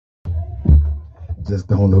just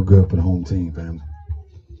don't look good for the home team, family.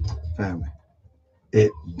 Family. It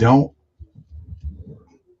don't.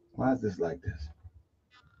 Why is this like this?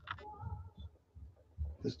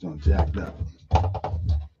 This joint jacked up.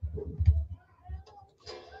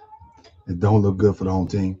 It don't look good for the home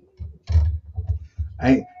team.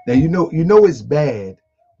 Now you know it's bad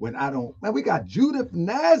when I don't. Man, we got Judith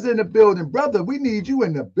Naz in the building, brother. We need you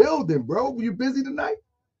in the building, bro. Were you busy tonight?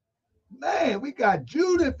 Man, we got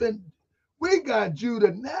Judith Naz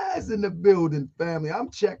in the building, family. I'm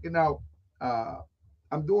checking out.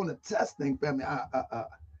 I'm doing a testing, family.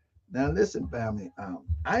 Now listen, family.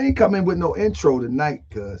 I ain't coming with no intro tonight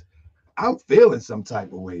because I'm feeling some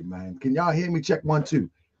type of way, man. Can y'all hear me? Check 1, 2.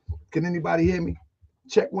 Can anybody hear me?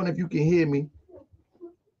 Check 1 if you can hear me.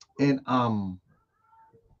 And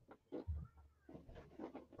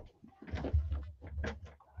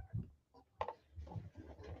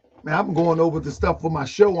man, I'm going over the stuff for my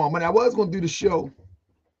show on. Man, I was gonna do the show.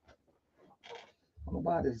 I don't know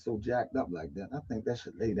why this is so jacked up like that. I think that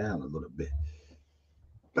should lay down a little bit.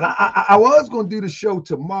 But I was gonna do the show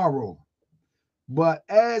tomorrow. But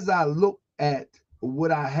as I look at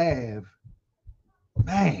what I have,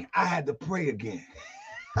 man, I had to pray again.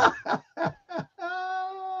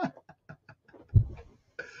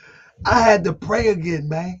 I had to pray again,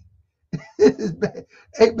 man. This is bad.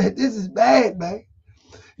 Hey, man, this is bad, man.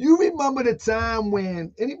 You remember the time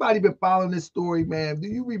when anybody been following this story, man? Do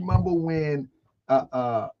you remember when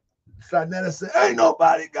Sanetta said, "Ain't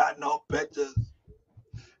nobody got no pictures,"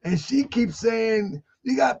 and she keeps saying,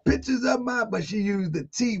 "You got pictures of mine," but she used the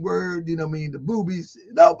T word, you know what I mean, the boobies.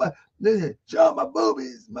 No, but listen, show my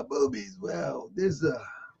boobies, my boobies. Well, this a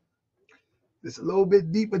little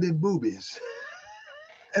bit deeper than boobies.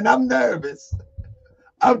 And I'm nervous.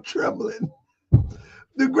 I'm trembling.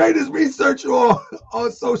 The greatest researcher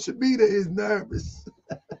on social media is nervous.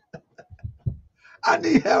 I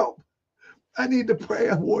need help. I need the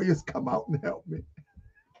prayer warriors come out and help me.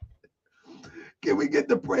 Can we get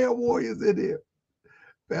the prayer warriors in here?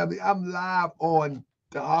 Family, I'm live on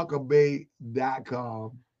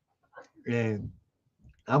TaakaBay.com, and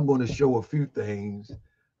I'm going to show a few things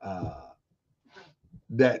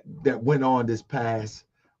that went on this past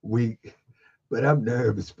week, but I'm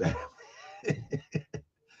nervous, family.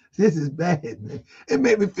 This is bad, man. It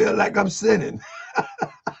made me feel like I'm sinning.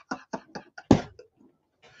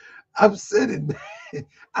 I'm sinning, man.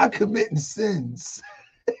 I'm committing sins.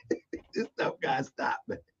 This stuff gotta stop,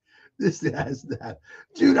 man. This gotta stop.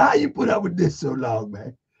 Judah, how you put up with this so long,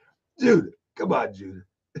 man? Judah, come on, Judah.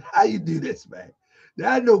 How you do this, man?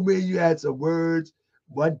 Now, I know, man, you had some words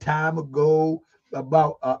one time ago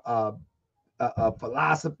about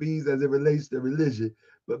philosophies as it relates to religion.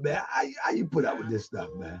 But, man, how you put up with this stuff,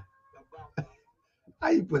 man? How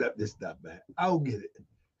you put up this stuff, man? I don't get it.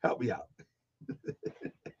 Help me out.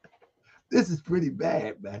 This is pretty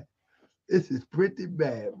bad, man. This is pretty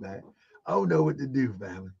bad, man. I don't know what to do,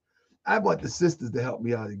 family. I want the sisters to help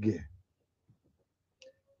me out again.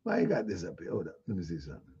 I ain't got this up here. Hold up. Let me see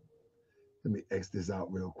something. Let me X this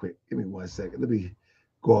out real quick. Give me 1 second. Let me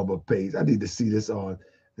go on my page. I need to see this on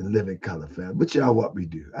the living color, fam. What y'all want me to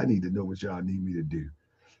do? I need to know what y'all need me to do.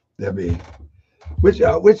 That mean, what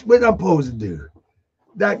I'm supposed to do?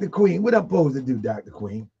 Dr. Queen, what I'm supposed to do, Dr.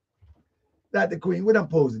 Queen? Dr. Queen, what I'm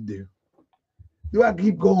supposed to do? Do I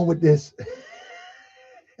keep going with this?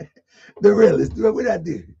 The realist, what I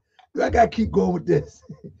do? Do I got to keep going with this?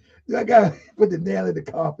 Do I got to put the nail in the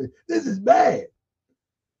coffin? This is bad.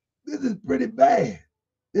 This is pretty bad.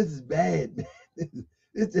 This is bad, man.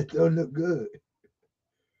 This just don't look good.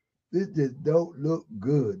 This just don't look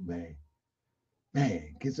good, man.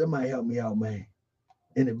 Man, can somebody help me out, man?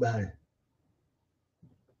 Anybody?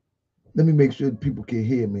 Let me make sure that people can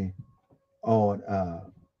hear me on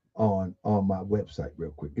my website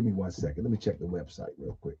real quick. Give me 1 second. Let me check the website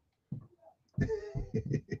real quick.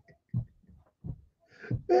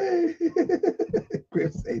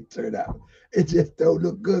 Crip say turn out. It just don't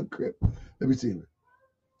look good, Crip. Let me see.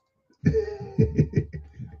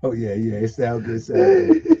 Oh yeah, it sounds good.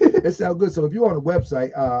 It sounds good. So if you're on the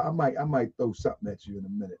website, I might throw something at you in a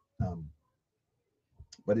minute.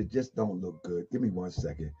 But it just don't look good. Give me 1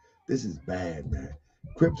 second. This is bad, man.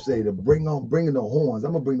 Crip say to bringing the horns.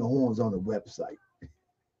 I'm gonna bring the horns on the website.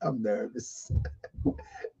 I'm nervous.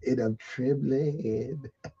 And I'm trembling.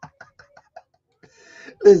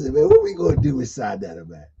 Listen, man, what we gonna do inside that,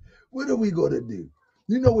 man? What are we gonna do?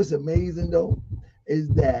 You know what's amazing though? Is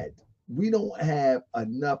that we don't have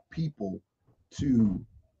enough people to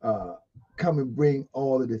come and bring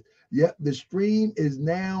all of this. Yep, the stream is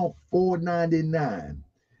now $4.99.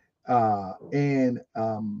 And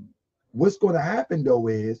what's going to happen though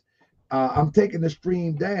is I'm taking the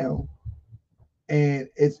stream down, and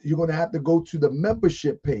you're going to have to go to the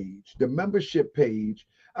membership page. The membership page.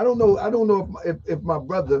 I don't know if my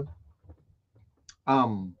brother,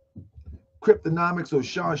 Cryptonomics or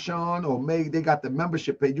Sean or May, they got the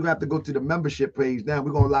membership page. You have to go to the membership page now.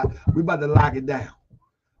 We're about to lock it down.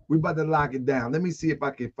 We're about to lock it down. Let me see if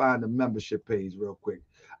I can find the membership page real quick.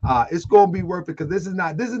 It's going to be worth it because this is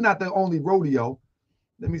not the only rodeo.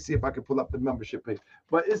 Let me see if I can pull up the membership page.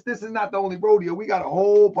 But this is not the only rodeo. We got a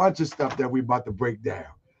whole bunch of stuff that we're about to break down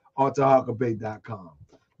on TaHakaBay.com.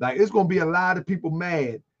 Like, it's going to be a lot of people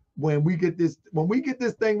mad when we get this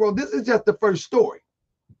thing wrong. This is just the first story.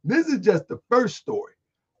 This is just the first story.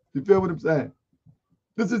 You feel what I'm saying?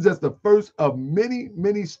 This is just the first of many,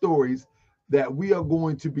 many stories that we are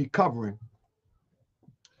going to be covering.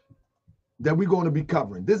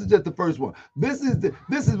 This is just the first one. This is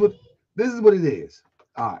what it is.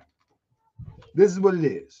 All right. This is what it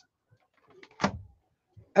is.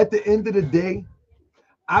 At the end of the day,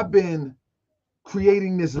 I've been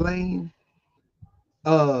creating this lane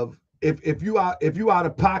of if you out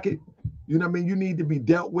of pocket, you know what I mean, you need to be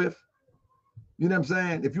dealt with. You know what I'm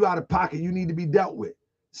saying? If you out of pocket, you need to be dealt with.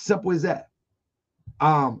 Simple as that.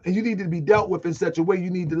 And you need to be dealt with in such a way, you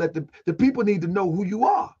need to let the people need to know who you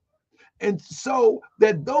are. And so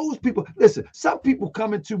that those people, listen, some people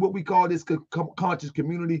come into what we call this conscious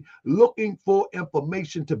community looking for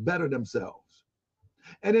information to better themselves.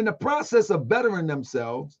 And in the process of bettering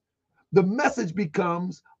themselves, the message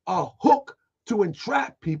becomes a hook to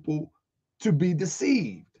entrap people to be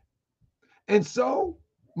deceived. And so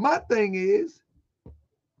my thing is,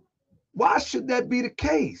 why should that be the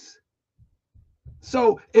case?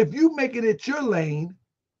 So if you make it your lane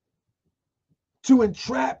to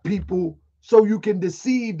entrap people so you can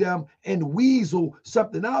deceive them and weasel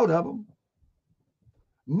something out of them,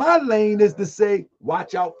 my lane is to say,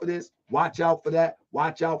 watch out for this, watch out for that,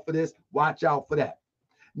 watch out for this, watch out for that.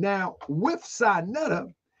 Now, with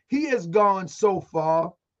Sinetta, he has gone so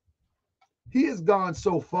far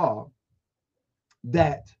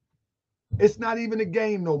that it's not even a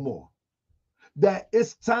game no more. That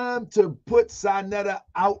it's time to put Sinetta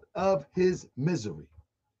out of his misery.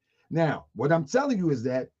 Now, what I'm telling you is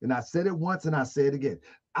that, and I said it once and I say it again,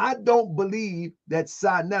 I don't believe that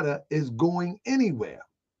Sinetta is going anywhere.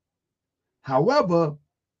 However,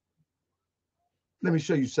 let me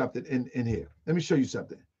show you something in here. Let me show you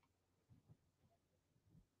something.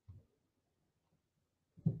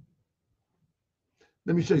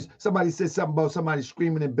 Let me show you. Somebody said something about somebody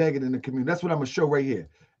screaming and begging in the community. That's what I'm gonna show right here.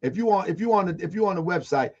 If you on the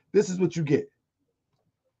website, this is what you get.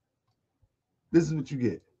 This is what you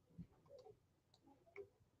get.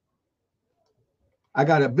 I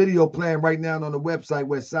got a video playing right now on the website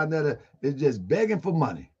where Sinetta is just begging for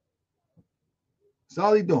money. That's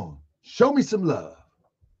all he's doing. Show me some love.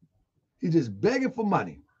 He's just begging for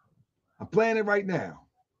money. I'm playing it right now.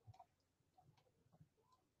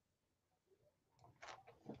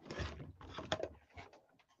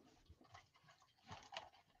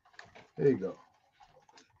 There you go.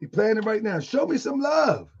 He's playing it right now. Show me some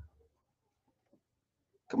love.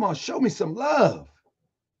 Come on, show me some love.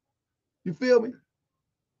 You feel me?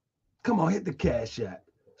 Come on, hit the Cash App.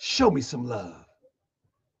 Show me some love.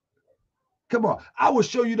 Come on. I will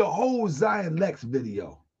show you the whole Zion Lex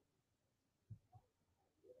video.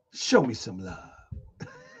 Show me some love.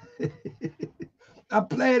 I'm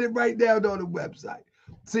playing it right now on the website.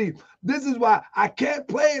 See, this is why I can't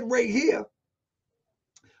play it right here,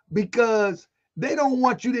 because they don't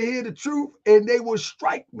want you to hear the truth and they will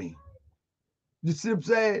strike me. You see what I'm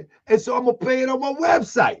saying? And so I'm going to play it on my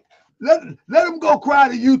website. Let them go cry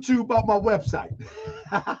to YouTube about my website.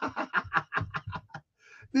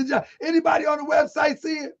 Anybody on the website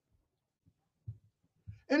see it?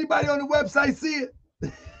 Anybody on the website see it?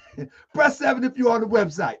 Press 7 if you're on the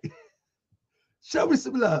website. Show me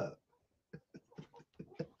some love.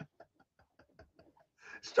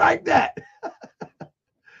 Strike that.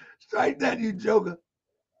 Strike that, you joker.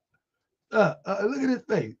 Look at his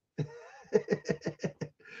face.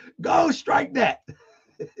 Go strike that.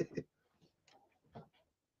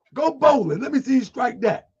 Go bowling. Let me see you strike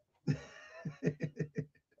that.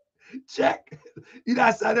 Check. You know,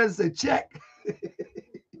 I doesn't say check.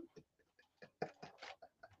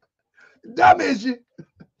 Dumb is you.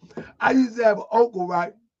 I used to have an uncle,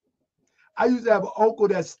 right? I used to have an uncle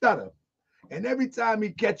that stutter. And every time he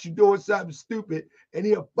catch you doing something stupid and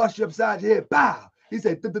he'll bust you upside your head, bow. He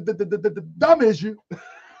said, dumb is you.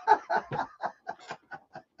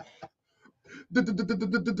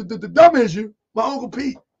 Dumb is you. My Uncle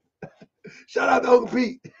Pete. Shout out to Uncle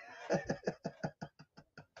Pete.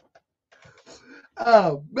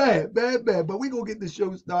 Oh, man. But we're going to get the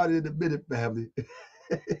show started in a minute, family.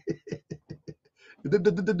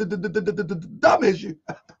 The dumb issue.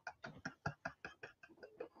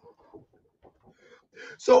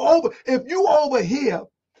 So if you over here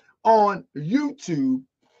on YouTube,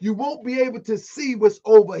 you won't be able to see what's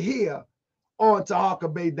over here on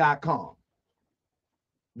TaHakaBay.com.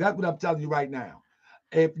 That's what I'm telling you right now.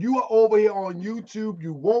 If you are over here on YouTube,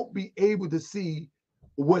 you won't be able to see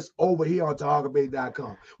what's over here on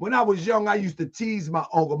TaHakaBay.com. When I was young, I used to tease my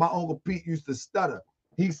uncle. My Uncle Pete used to stutter.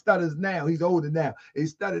 He stutters now. He's older now. He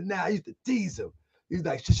stuttered now. I used to tease him. He's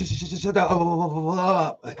like, shut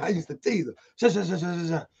up. I used to tease him.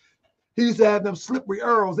 Shut. He used to have them slippery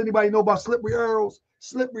earls. Anybody know about slippery earls?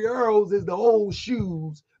 Slippery earls is the old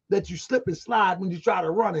shoes that you slip and slide when you try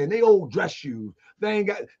to run in. They old dress shoes. They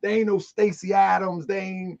ain't no Stacey Adams.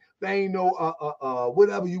 They ain't no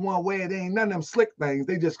whatever you want to wear. They ain't none of them slick things.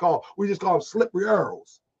 We just call them slippery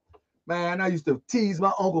earls. Man, I used to tease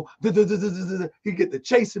my uncle. He'd get to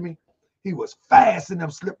chasing me. He was fast in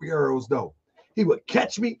them slippery earls, though. He would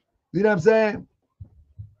catch me. You know what I'm saying?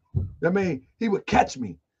 I mean, he would catch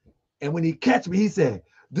me. And when he catch me, he said,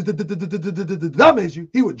 dumb issue.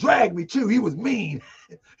 He would drag me too. He was mean.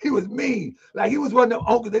 He was mean. Like he was one of them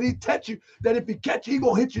uncles that he'd touch you, that if he catch you, he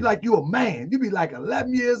gonna hit you like you a man. You be like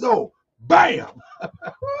 11 years old. Bam!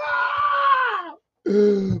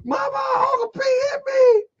 Mama, Uncle P hit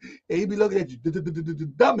me. And he be looking at you.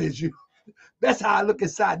 Dumb issue. That's how I look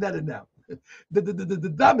inside none of them.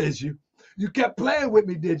 Dumb issue. You kept playing with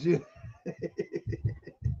me, did you?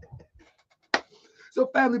 So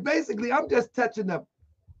family, basically, I'm just touching up.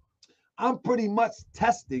 I'm pretty much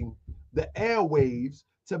testing the airwaves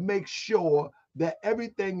to make sure that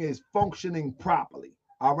everything is functioning properly.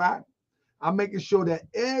 All right. I'm making sure that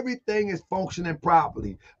everything is functioning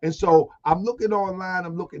properly. And so I'm looking online,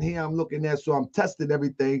 I'm looking here, I'm looking there. So I'm testing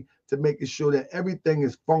everything to making sure that everything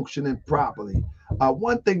is functioning properly.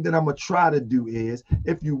 One thing that I'm going to try to do is,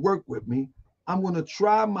 if you work with me, I'm going to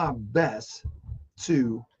try my best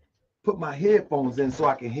to put my headphones in so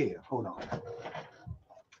I can hear. Hold on.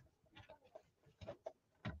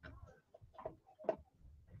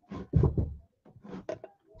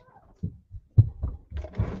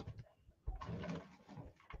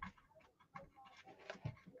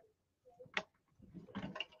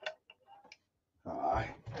 All right.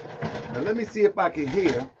 Now let me see if I can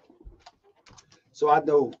hear so I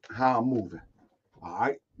know how I'm moving. All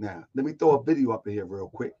right. Now let me throw a video up in here real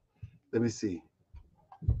quick. Let me see.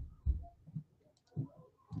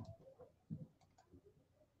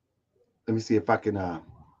 Let me see if I can let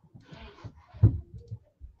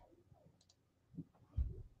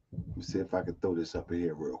me see if I can throw this up in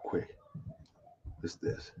here real quick. What's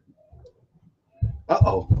this?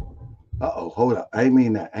 Uh-oh. Hold up. I ain't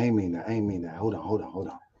mean that. Hold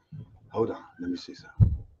on. Let me see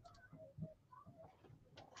something.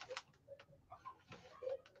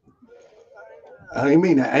 I ain't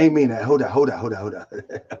mean that. Hold on.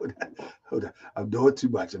 I'm doing too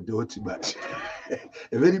much.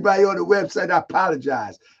 If anybody on the website, I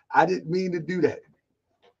apologize. I didn't mean to do that.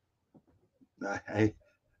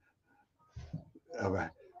 All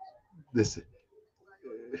right. Listen.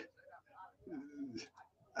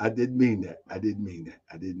 I didn't mean that. I didn't mean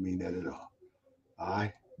that at all. All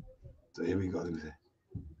right. So here we go. Let me see.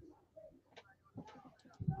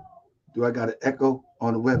 Do I got an echo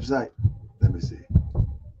on the website? Let me see.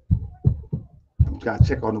 I'm trying to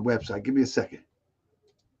check on the website. Give me a second.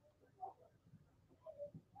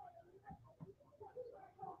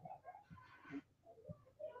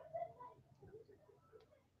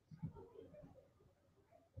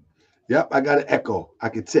 Yep, I got an echo. I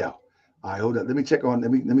can tell. All right, hold up. Let me check on.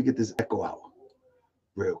 Let me get this echo out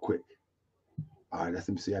real quick. All right, let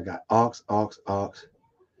me see. I got aux.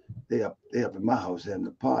 They up in my house having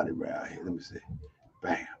a party right here. Let me see.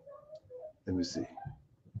 Bam. Let me see.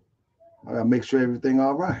 I gotta make sure everything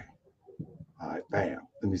all right. All right, bam.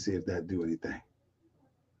 Let me see if that do anything.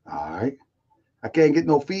 All right. I can't get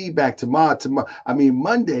no feedback tomorrow. I mean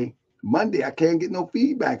Monday, I can't get no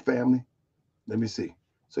feedback, family. Let me see.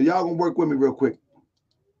 So y'all gonna work with me real quick.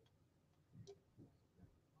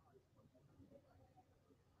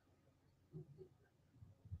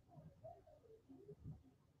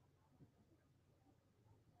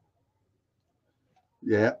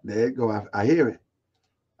 Yeah, there you go. I hear it.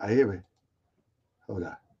 Hold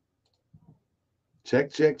on.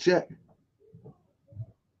 Check. It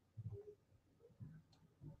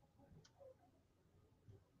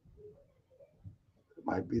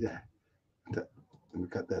might be that. Let me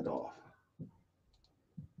cut that off.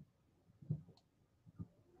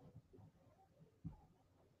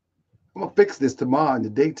 I'm gonna fix this tomorrow in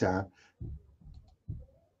the daytime.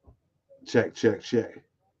 Check, check, check.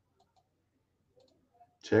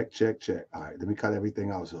 Check, check, check. All right, let me cut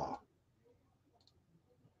everything else off.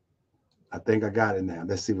 I think I got it now.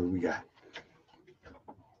 Let's see what we got.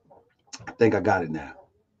 I think I got it now.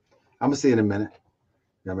 I'm gonna see you in a minute.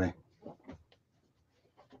 You know what I mean?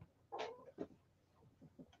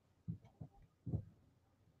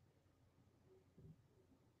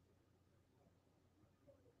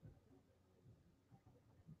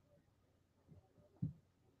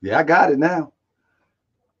 Yeah, I got it now.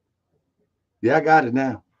 Yeah, I got it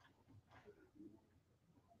now.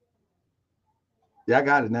 Yeah, I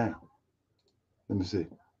got it now. Let me see.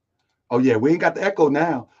 Oh yeah, we ain't got the echo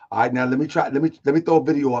now. All right, now let me try. Let me throw a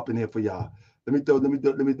video up in here for y'all. Let me throw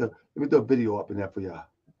a video up in there for y'all.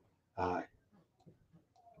 All right.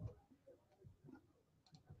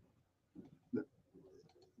 Let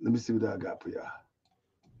me see what I got for y'all.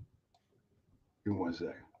 Give me 1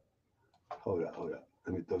 second. Hold up.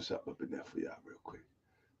 Let me throw something up in there for y'all real quick.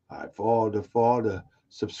 All right, for all the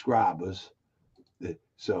subscribers.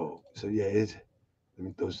 So yeah, let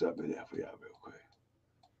me throw something in there for y'all real quick.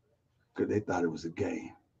 Because they thought it was a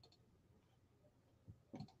game.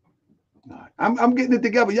 All right. I'm getting it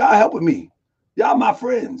together. Y'all helping me. Y'all my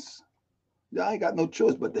friends. Y'all ain't got no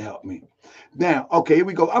choice but to help me. Now, okay, here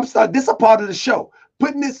we go. I'm starting. This is a part of the show.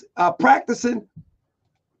 Putting this, practicing.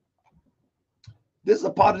 This is a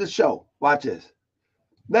part of the show. Watch this.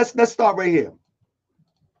 Let's start right here.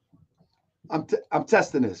 I'm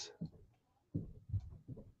testing this.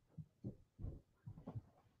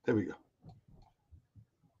 There we go.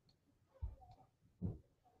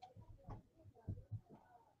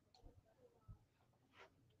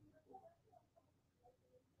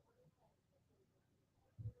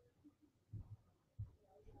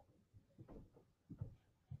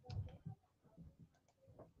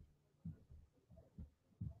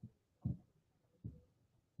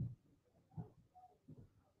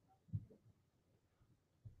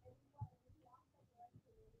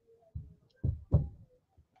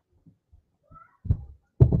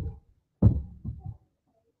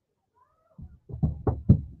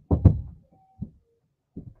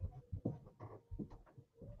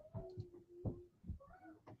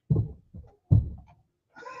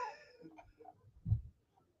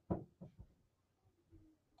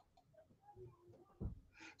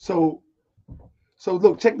 So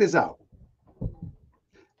look, check this out.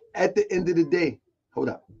 At the end of the day, hold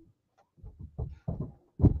up.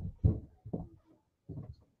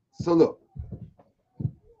 So look,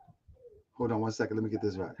 hold on 1 second. Let me get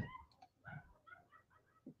this right.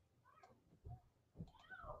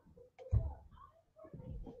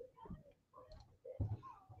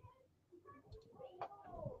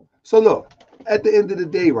 So look, at the end of the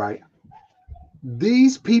day, right?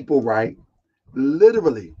 These people, right?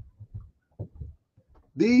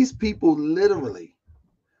 These people literally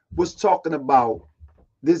was talking about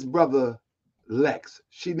this brother Lex.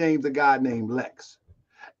 She named a guy named Lex.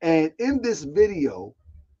 And in this video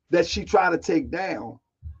that she tried to take down,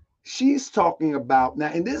 she's talking about,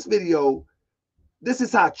 now in this video, this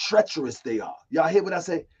is how treacherous they are. Y'all hear what I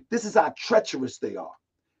say? This is how treacherous they are.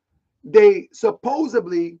 They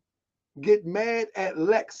supposedly get mad at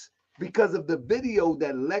Lex because of the video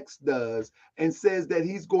that Lex does and says that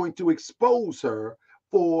he's going to expose her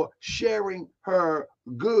for sharing her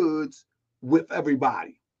goods with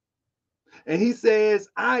everybody. And he says,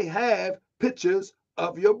 I have pictures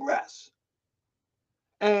of your breasts.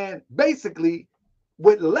 And basically,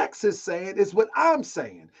 what Lex is saying is what I'm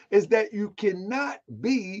saying, is that you cannot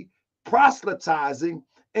be proselytizing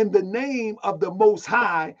in the name of the Most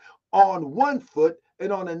High on one foot,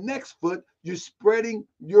 and on the next foot, you're spreading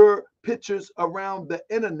your pictures around the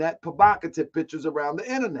internet, provocative pictures around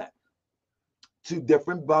the internet to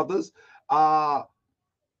different brothers,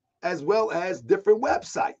 as well as different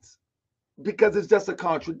websites, because it's just a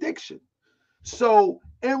contradiction. So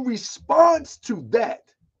in response to that,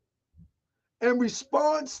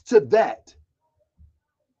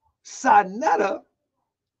 Sanetta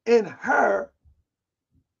and her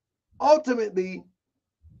ultimately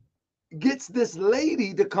gets this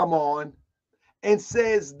lady to come on and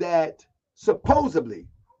says that supposedly,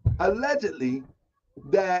 allegedly,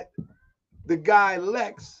 that the guy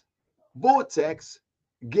Lex Vortex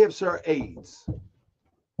gives her AIDS.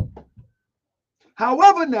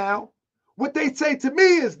 However, now, what they say to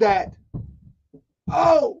me is that,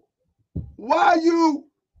 oh, why are you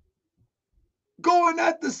going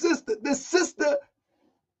at the sister? The sister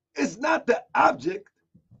is not the object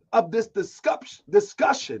of this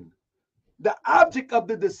discussion. The object of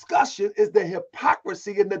the discussion is the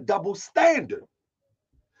hypocrisy and the double standard.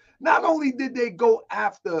 Not only did they go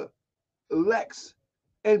after Lex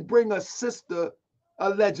and bring a sister,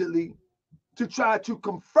 allegedly, to try to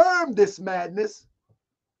confirm this madness,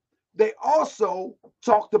 they also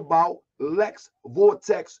talked about Lex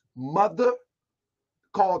Vortex's mother,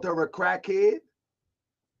 called her a crackhead.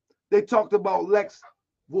 They talked about Lex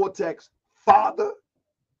Vortex's father.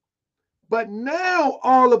 But now,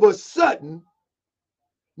 all of a sudden,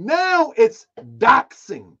 now it's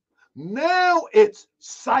doxing. Now it's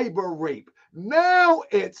cyber rape. Now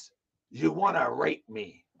it's, you want to rape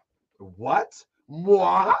me. What?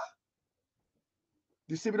 Moi?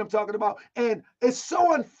 You see what I'm talking about? And it's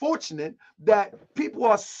so unfortunate that people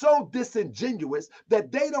are so disingenuous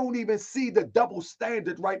that they don't even see the double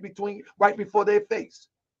standard right before their face,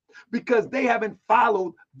 because they haven't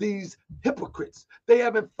followed these hypocrites. They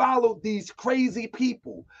haven't followed these crazy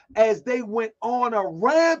people as they went on a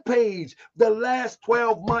rampage the last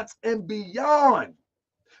 12 months and beyond.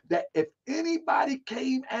 That if anybody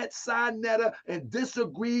came at Sinetta and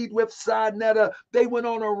disagreed with Sinetta, they went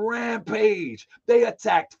on a rampage. They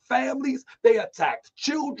attacked families, they attacked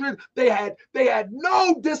children, they had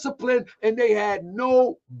no discipline, and they had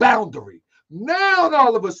no boundary. Now,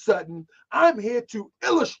 all of a sudden, I'm here to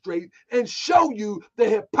illustrate and show you the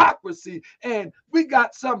hypocrisy. And we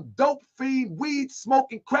got some dope fiend, weed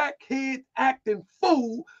smoking, crackhead acting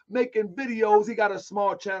fool making videos. He got a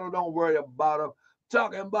small channel, don't worry about him.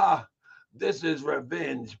 Talking about this is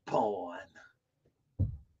revenge porn.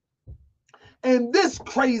 And this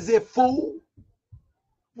crazy fool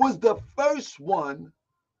was the first one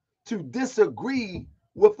to disagree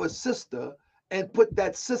with a sister and put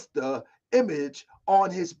that sister image on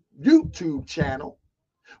his YouTube channel,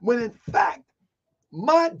 when in fact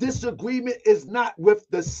my disagreement is not with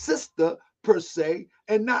the sister per se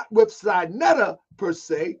and not with Sinetta per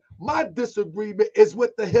se. My disagreement is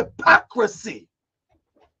with the hypocrisy.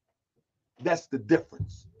 That's the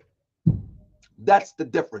difference. That's the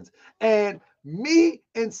difference. And me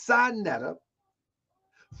and Sinetta,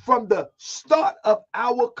 from the start of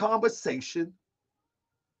our conversation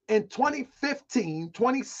in 2015,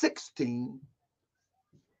 2016,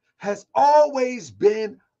 has always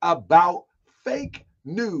been about fake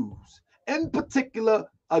news, in particular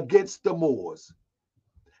against the Moors,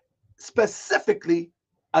 specifically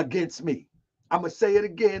against me. I'm going to say it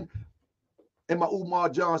again in my Umar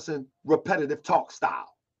Johnson repetitive talk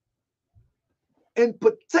style. In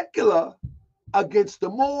particular against the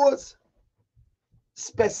Moors,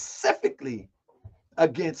 specifically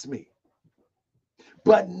against me.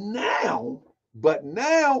 But now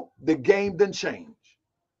the game done changed.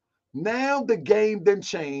 Now the game done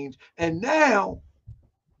changed, and now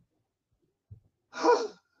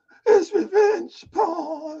it's revenge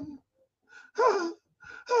porn.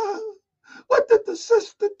 What did the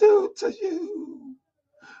sister do to you?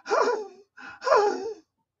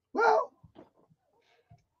 Well,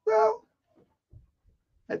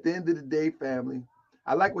 at the end of the day, family,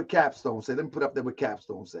 I like what Capstone said. Let me put up there what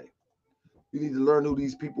Capstone say. You need to learn who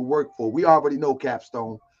these people work for. We already know,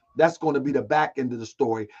 Capstone. That's going to be the back end of the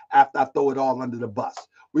story after I throw it all under the bus.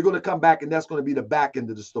 We're going to come back, and that's going to be the back end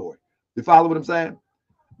of the story. You follow what I'm saying?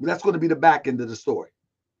 That's going to be the back end of the story.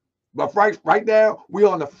 But right now, we're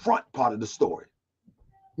on the front part of the story.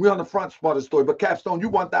 We're on the front part of the story. But Capstone, you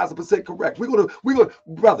 1,000% correct. We're gonna,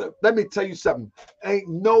 brother, let me tell you something. Ain't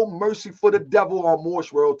no mercy for the devil on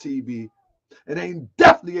Morse World TV. And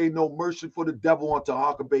definitely ain't no mercy for the devil on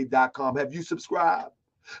TaHakaBay.com. Have you subscribed?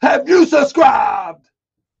 Have you subscribed?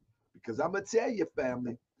 Because I'm going to tell you,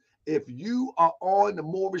 family, if you are on the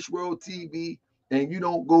Moorish World TV and you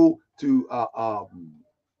don't go to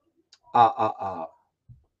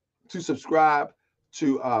subscribe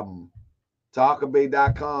to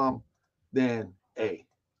TaHakaBay.com, then hey,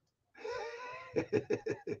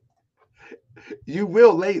 you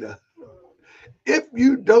will later. If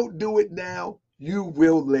you don't do it now, you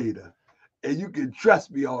will later. And you can trust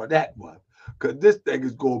me on that one, because this thing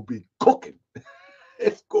is going to be cooking.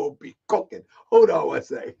 It's going to be cooking. Hold on one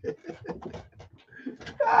second.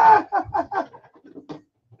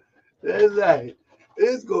 That's right.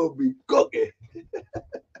 It's going to be cooking.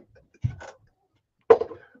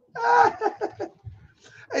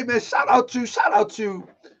 Hey, man, shout out to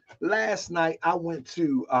last night I went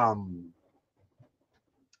to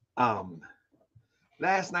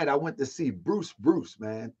last night I went to see Bruce,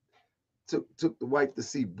 man. Took the wife to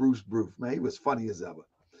see Bruce, man. He was funny as ever.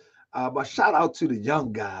 But shout out to the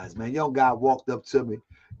young guys, man. Young guy walked up to me,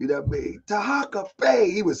 you know what I mean? TaHakaBay.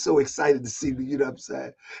 He was so excited to see me, you know what I'm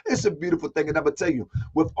saying? It's a beautiful thing. And I'm going to tell you,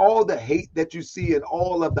 with all the hate that you see and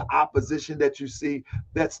all of the opposition that you see,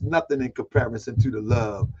 that's nothing in comparison to the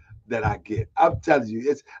love that I get. I'm telling you,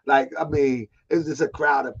 it's like, I mean, it's just a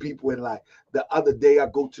crowd of people. And like the other day, I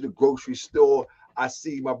go to the grocery store. I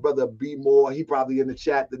see my brother B Moore. He probably in the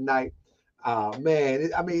chat tonight. Man,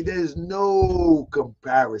 I mean, there's no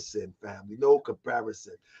comparison, family. No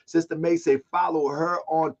comparison. Sister May say, follow her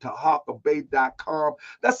on tahalkabay.com.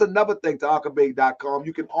 That's another thing, tahalkabay.com.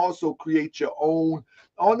 You can also create your own,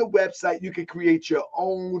 on the website, you can create your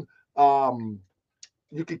own,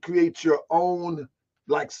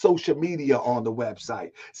 like social media on the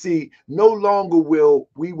website. See, no longer will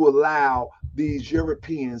we allow these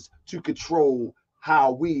Europeans to control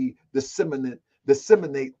how we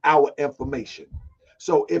disseminate our information.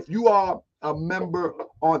 So if you are a member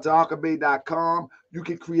on tahalkabay.com, you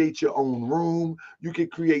can create your own room. You can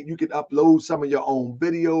upload some of your own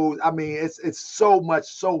videos. I mean, it's so much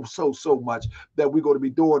that we're going to be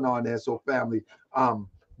doing on there. So family,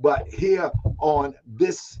 but here on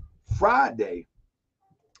this Friday,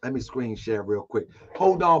 let me screen share real quick.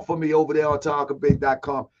 Hold on for me over there on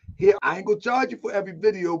tahalkabay.com. Here, I ain't gonna charge you for every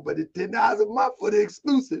video, but it's $10 a month for the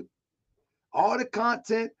exclusive. All the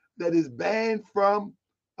content that is banned from,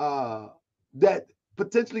 that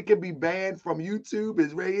potentially can be banned from YouTube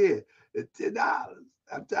is right here. It's $10.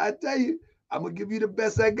 I'm trying to tell you, I'm gonna give you the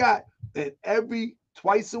best I got. And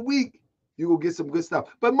twice a week, you will get some good stuff.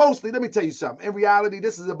 But mostly, let me tell you something. In reality,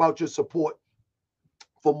 this is about your support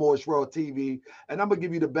for Moorish World TV. And I'm gonna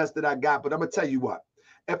give you the best that I got. But I'm gonna tell you what,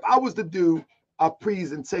 if I was to do a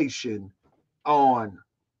presentation on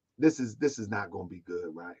this is not gonna be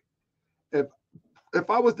good, right? If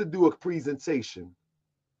I was to do a presentation,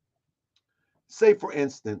 say for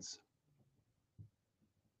instance,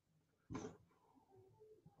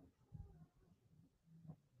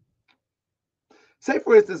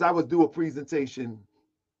 I would do a presentation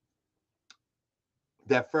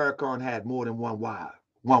that Farrakhan had more than one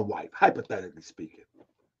wife, hypothetically speaking.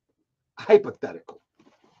 Hypothetical.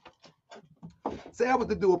 Say I was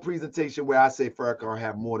to do a presentation where I say Farrakhan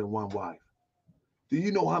had more than one wife. Do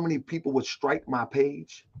you know how many people would strike my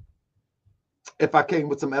page if I came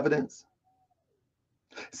with some evidence?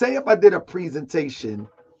 Say if I did a presentation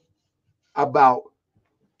about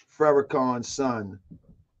Farrakhan's son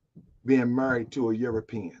being married to a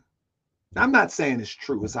European. Now, I'm not saying it's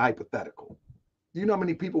true. It's hypothetical. Do you know how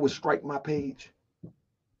many people would strike my page?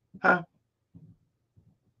 Huh?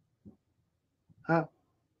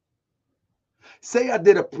 Say I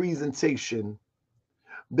did a presentation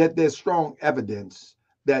that there's strong evidence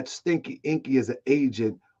that Stinky Inky is an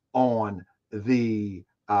agent on the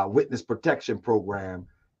witness protection program,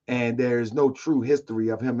 and there's no true history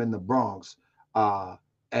of him in the Bronx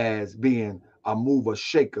as being a mover,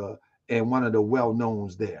 shaker, and one of the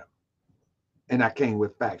well-knowns there. And I came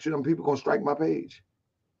with facts. You know, people gonna strike my page.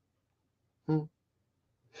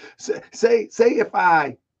 Say if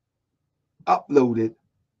I uploaded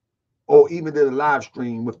or even did a live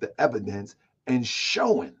stream with the evidence and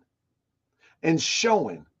showing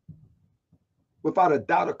without a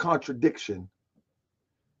doubt or contradiction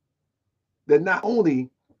that not only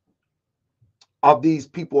are these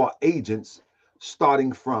people are agents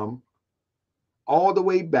starting from all the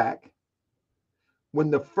way back when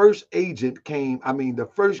the first agent came, the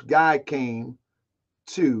first guy came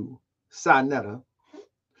to Sinetta,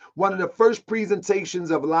 one of the first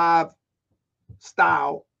presentations of live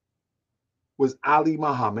style was Ali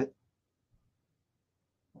Muhammad,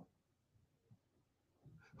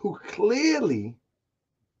 who clearly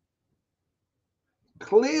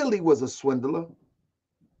was a swindler,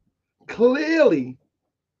 clearly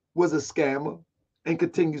was a scammer, and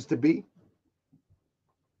continues to be.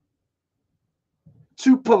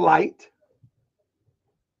 Too polite.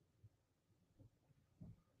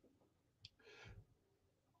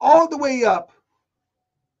 All the way up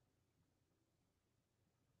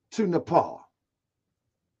to Nepal.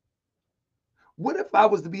 What if I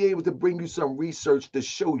was to be able to bring you some research to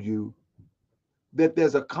show you that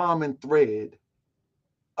there's a common thread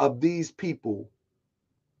of these people?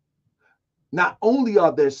 Not only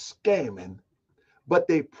are they scamming, but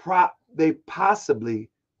they possibly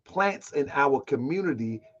plants in our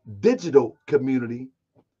community, digital community,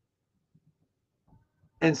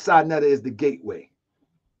 and Sinetta is the gateway.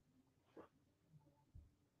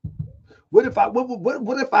 What if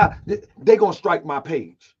they're gonna strike my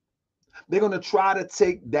page? They're gonna try to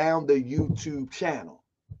take down the YouTube channel.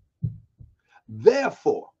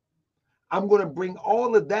 Therefore, I'm gonna bring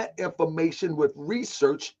all of that information with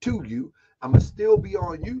research to you. I'm gonna still be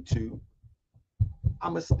on YouTube.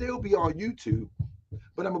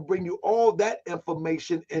 But I'm gonna bring you all that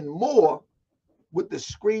information and more with the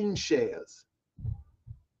screen shares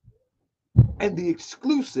and the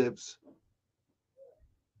exclusives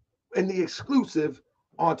and the exclusive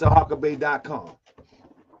on TahakaBay.com.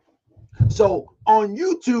 So on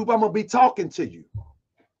YouTube, I'm gonna be talking to you.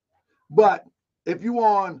 But if you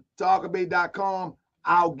on TahakaBay.com,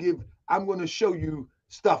 I'm gonna show you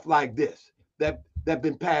stuff like this that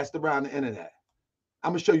been passed around the internet.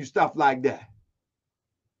 I'm gonna show you stuff like that.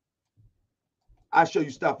 I show you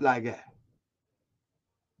stuff like that.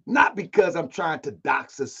 Not because I'm trying to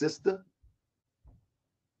dox a sister,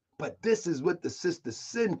 but this is what the sisters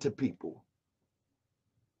send to people.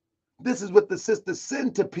 This is what the sisters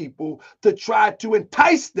send to people to try to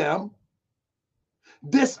entice them,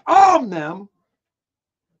 disarm them,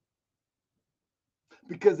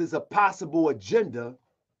 because there's a possible agenda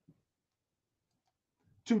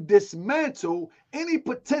to dismantle any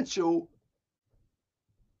potential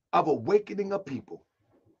of awakening a people.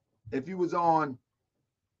 If you was on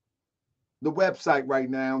the website right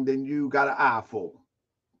now, then you got an iPhone.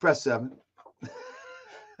 Press 7.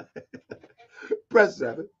 Press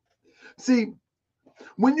 7. See,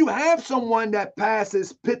 when you have someone that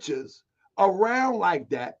passes pictures around like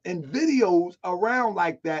that and videos around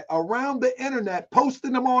like that, around the internet,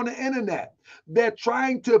 posting them on the internet, they're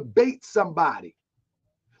trying to bait somebody.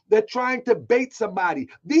 They're trying to bait somebody.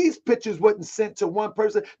 These pictures wasn't sent to one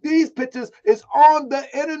person. These pictures is on the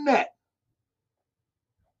internet.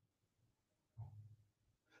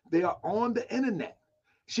 They are on the internet.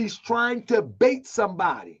 She's trying to bait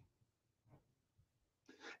somebody.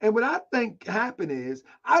 And what I think happened is,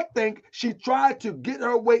 I think she tried to get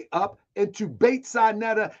her way up and to bait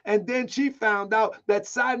Sinetta, and then she found out that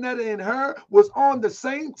Sinetta and her was on the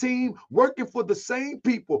same team, working for the same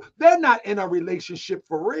people. They're not in a relationship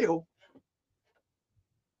for real.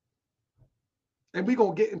 And we're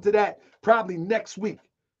going to get into that probably next week.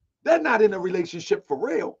 They're not in a relationship for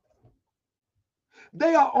real.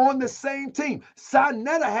 They are on the same team.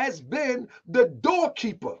 Sinetta has been the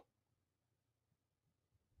doorkeeper.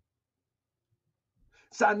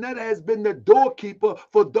 Sinetta has been the doorkeeper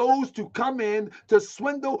for those to come in, to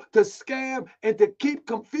swindle, to scam, and to keep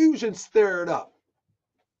confusion stirred up.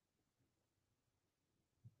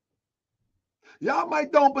 Y'all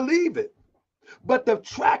might don't believe it, but the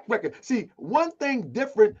track record. See, one thing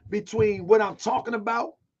different between what I'm talking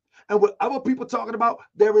about and what other people talking about,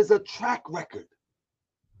 there is a track record.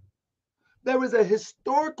 There is a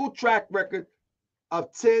historical track record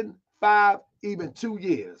of 10, 5, even 2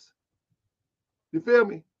 years. You feel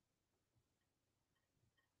me?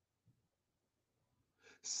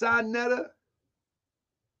 Sinetta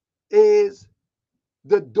is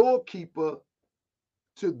the doorkeeper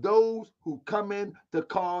to those who come in to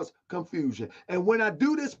cause confusion. And when I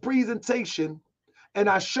do this presentation and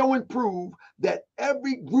I show and prove that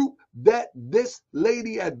every group that this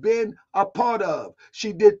lady had been a part of,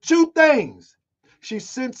 she did 2 things. She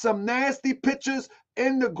sent some nasty pictures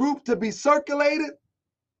in the group to be circulated,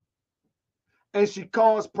 and she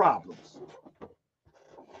caused problems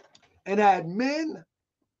and had men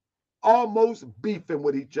almost beefing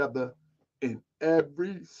with each other in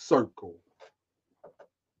every circle,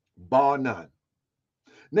 bar none.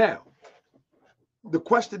 Now, the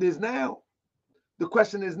question is now,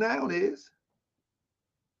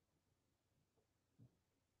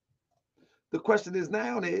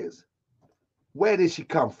 where did she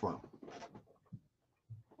come from?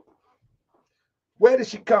 Where did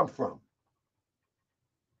she come from?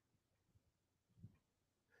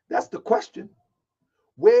 That's the question.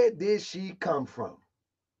 Where did she come from?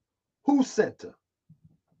 Who sent her?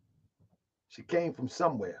 She came from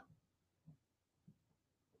somewhere.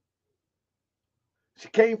 She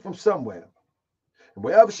came from somewhere. And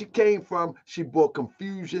wherever she came from, she brought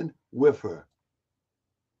confusion with her.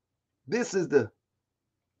 This is the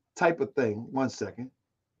type of thing. One second.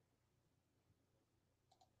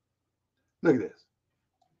 Look at this.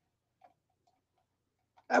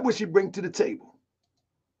 That's what she brings to the table.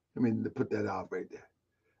 I mean, to put that out right there.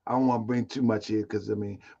 I don't want to bring too much here because, I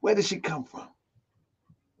mean, where did she come from?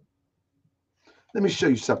 Let me show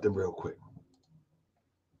you something real quick.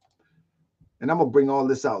 And I'm going to bring all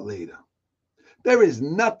this out later. There is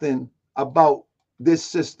nothing about this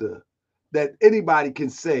sister that anybody can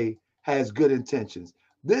say has good intentions.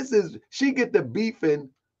 She get the beefing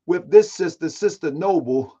with this sister, Sister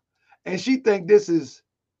Noble, and she think this is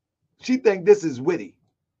witty.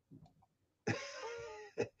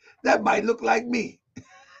 That might look like me.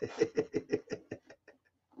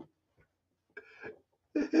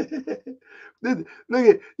 Look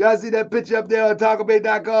at y'all, see that picture up there on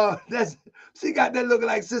TahakaBay.com? She got that looking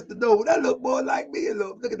like Sister Noble. That look more like me a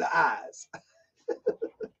little. Look at the eyes.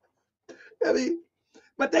 I mean,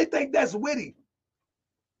 but they think that's witty.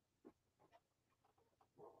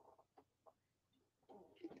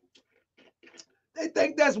 They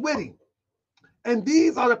think that's witty. And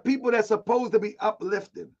these are the people that's supposed to be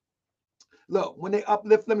uplifting. Look, when they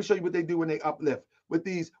uplift, let me show you what they do when they uplift. What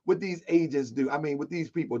these agents do. I mean, what these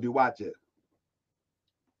people do. Watch it.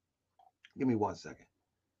 Give me 1 second.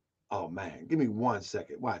 Oh, man. Give me 1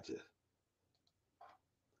 second. Watch it.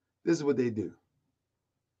 This is what they do.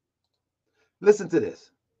 Listen to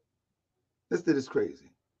this. Listen to this crazy.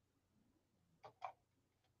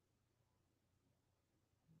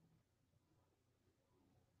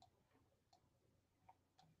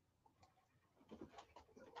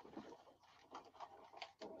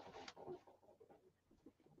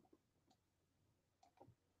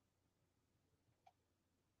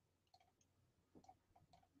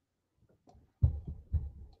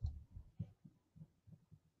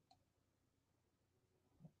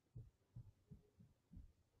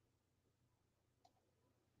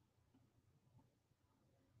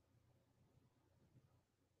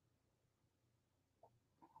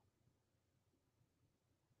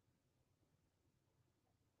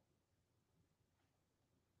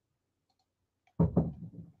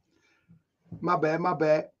 My bad, my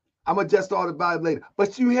bad. I'm going to just talk about it later.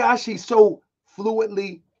 But you hear how she so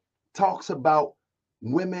fluently talks about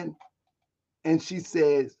women, and she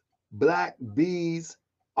says black bees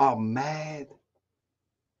are mad.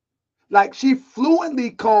 Like she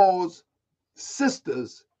fluently calls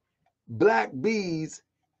sisters black bees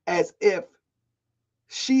as if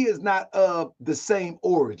she is not of the same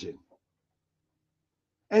origin.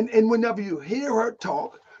 And whenever you hear her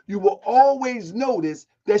talk, you will always notice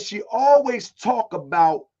that she always talk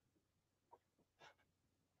about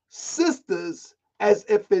sisters as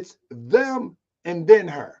if it's them and then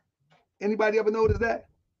her. Anybody ever notice that?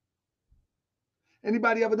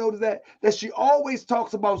 Anybody ever notice that? That she always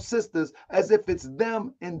talks about sisters as if it's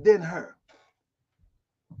them and then her.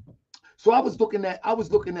 So I was looking at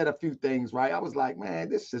a few things, right? I was like, man,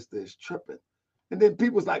 this sister is tripping. And then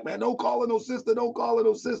people was like, man, don't call her no sister, don't call her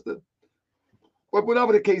no sister. But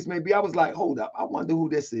whatever the case may be, I was like, hold up, I wonder who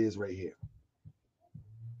this is right here.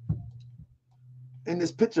 In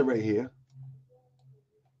this picture right here,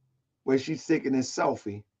 where she's taking this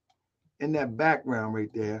selfie, in that background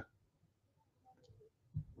right there,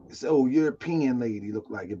 this old European lady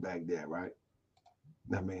looked like it back there, right?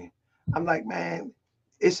 I mean, I'm like, man,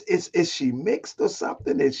 is she mixed or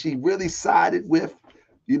something? Is she really sided with,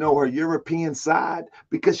 you know, her European side?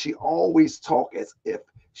 Because she always talk as if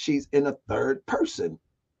she's in a third person.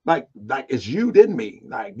 Like it's you, didn't me?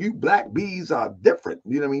 Like you black bees are different.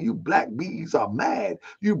 You know what I mean? You black bees are mad.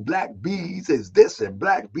 You black bees is this and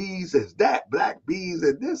black bees is that. Black bees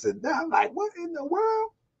is this and that. I'm like, what in the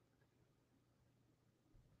world?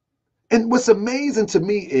 And what's amazing to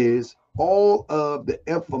me is all of the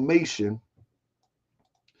information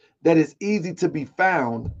that is easy to be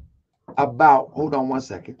found about, hold on 1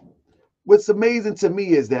 second. What's amazing to me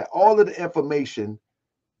is that all of the information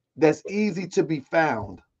that's easy to be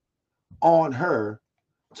found on her,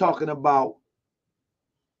 talking about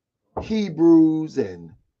Hebrews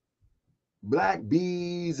and black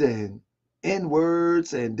bees and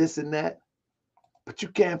N-words and this and that, but you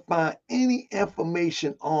can't find any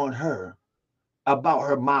information on her about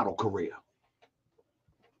her model career.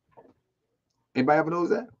 Anybody ever knows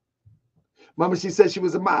that? Remember she said she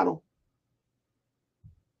was a model?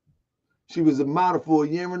 She was a model for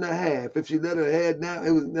 1.5 years. If she let her head down,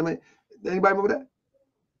 it was, I mean, anybody remember that?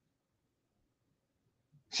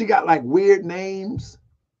 She got like weird names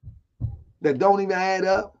that don't even add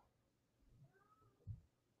up.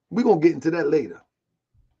 We're going to get into that later.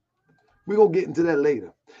 We're going to get into that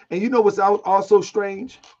later. And you know what's also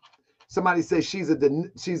strange? Somebody says she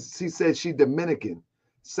said she's Dominican.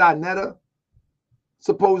 Sinetta,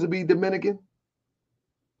 supposed to be Dominican.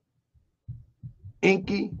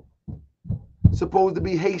 Inky, supposed to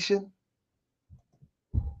be Haitian.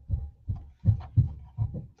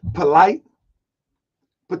 Polite,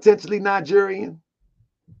 potentially Nigerian.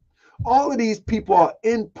 All of these people are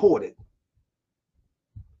imported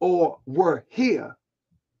or were here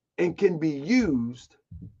and can be used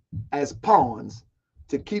as pawns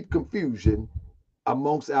to keep confusion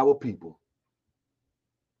amongst our people.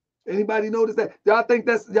 Anybody notice that? Y'all think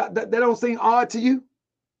that don't seem odd to you?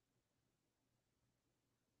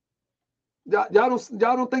 Y'all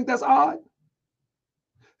don't think that's odd?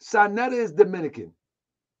 Sinetta is Dominican.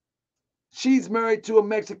 She's married to a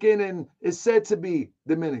Mexican and is said to be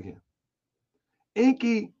Dominican.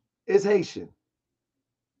 Inky is Haitian.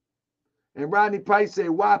 And Rodney Price said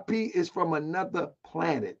YP is from another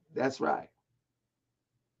planet. That's right.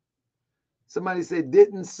 Somebody said,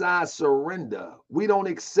 didn't Sai surrender? We don't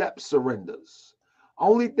accept surrenders.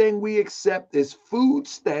 Only thing we accept is food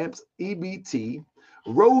stamps, EBT,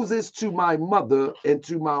 roses to my mother and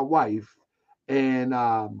to my wife, and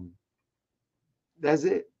that's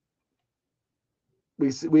it.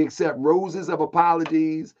 We accept roses of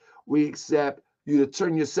apologies. We accept you to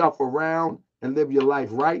turn yourself around and live your life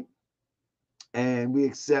right, and we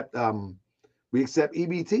accept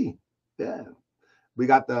EBT. Yeah, we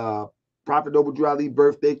got the Prophet Noble Ali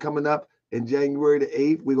birthday coming up in January the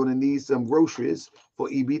 8th. We're gonna need some groceries for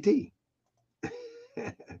EBT.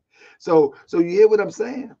 So you hear what I'm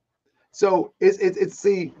saying? So it's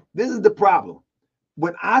see, this is the problem.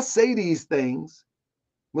 When I say these things,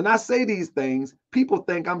 people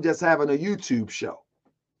think I'm just having a YouTube show.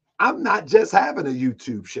 I'm not just having a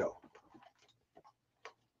YouTube show.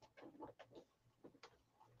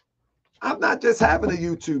 I'm not just having a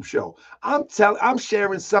YouTube show. I'm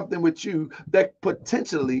sharing something with you that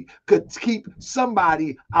potentially could keep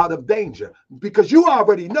somebody out of danger, because you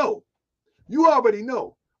already know. You already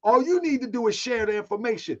know. All you need to do is share the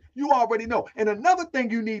information. You already know. And another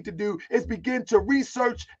thing you need to do is begin to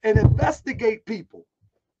research and investigate people.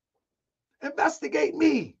 Investigate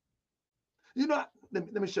me. You know,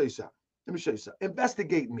 let me show you something. Let me show you something.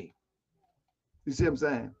 Investigate me. You see what I'm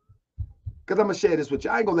saying? Because I'm going to share this with you.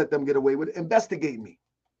 I ain't going to let them get away with it. Investigate me.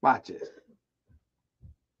 Watch this.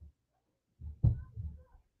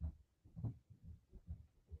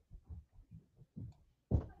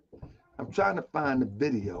 I'm trying to find the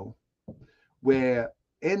video where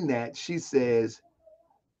in that she says,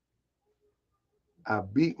 I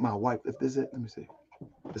beat my wife. If this is it, let me see.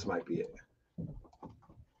 This might be it.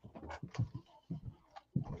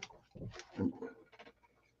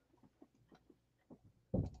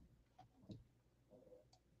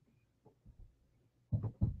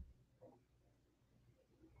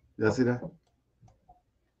 Y'all see that?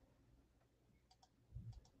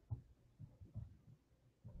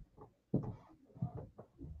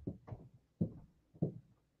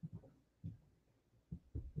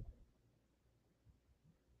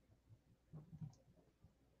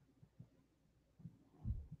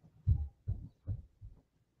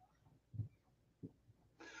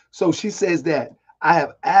 So she says that I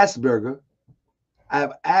have Asperger. I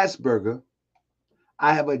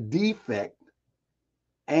have a defect,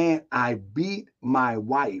 and I beat my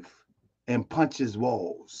wife and punches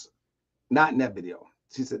walls. Not in that video.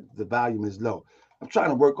 She said the volume is low. I'm trying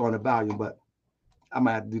to work on the volume, but I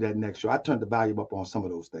might have to do that next show. I turned the volume up on some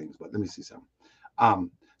of those things, but let me see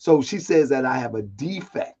something. So she says that I have a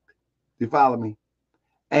defect. You follow me?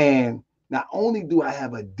 And not only do I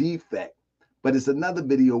have a defect, but it's another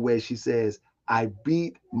video where she says, I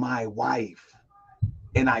beat my wife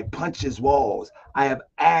and I punch his walls. I have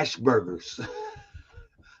Asperger's.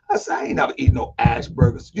 I said, I ain't never eat no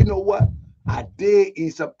Asperger's. You know what? I did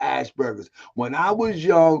eat some Asperger's. When I was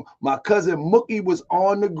young, my cousin Mookie was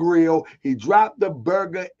on the grill. He dropped the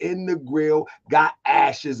burger in the grill, got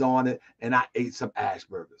ashes on it, and I ate some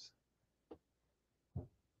Asperger's.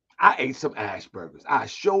 I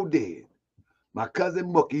sure did. My cousin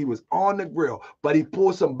Mookie was on the grill, but he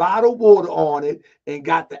poured some bottled water on it and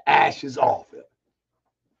got the ashes off it.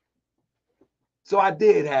 So I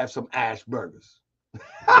did have some Asperger's.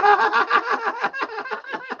 I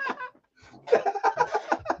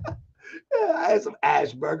had some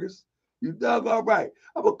Asperger's. You dug all right.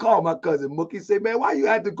 I'm going to call my cousin Mookie and say, man, why you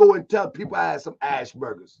had to go and tell people I had some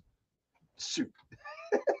Asperger's? Shoot.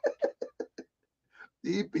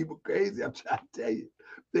 These people crazy, I'm trying to tell you.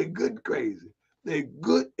 They're good and crazy. They're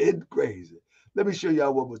good and crazy. Let me show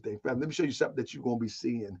y'all one more thing, fam. Let me show you something that you're going to be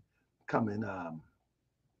seeing coming. Let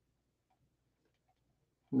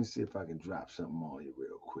me see if I can drop something on you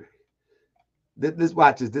real quick. This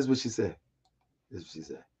watch this. This is what she said. This is what she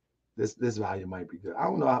said. This volume might be good. I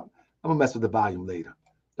don't know. I'm going to mess with the volume later.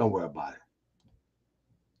 Don't worry about it.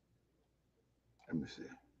 Let me see.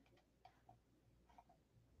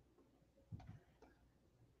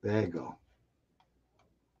 There you go.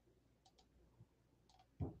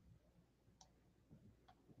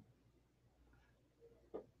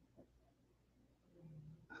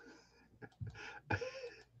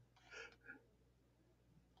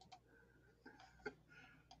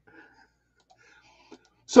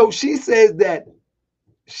 So she says that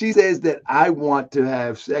I want to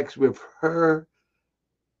have sex with her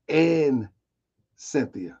and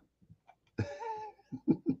Cynthia.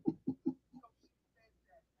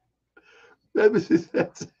 That's what she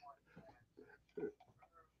says.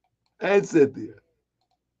 And Cynthia.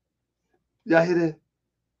 Y'all hear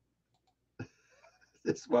that?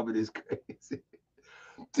 This woman is crazy.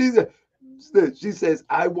 She says,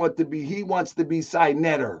 he wants to be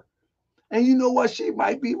Sinetter. And you know what? She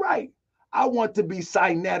might be right. I want to be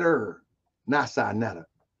Sinetter, not Sinetta.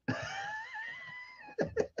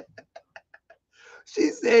 She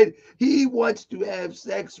said he wants to have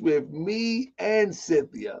sex with me and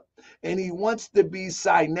Cynthia, and he wants to be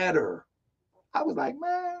Sinetter. I was like,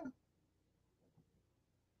 man,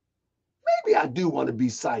 maybe I do want to be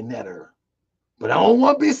Sinetter, but I don't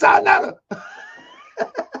want to be Sinetta.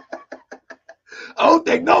 I don't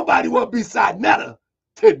think nobody want to be Sinetta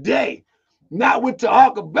today. Not with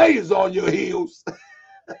Tahalka Bayers on your heels.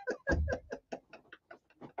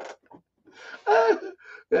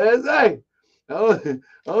 That's right. I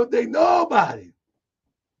don't think nobody.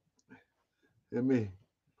 I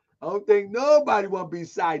don't think nobody want to be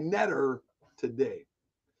Sinetter today.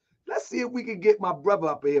 Let's see if we can get my brother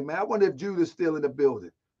up here, man. I wonder if Judah's still in the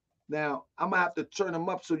building. Now, I'm going to have to turn him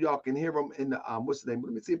up so y'all can hear him in the, what's the name?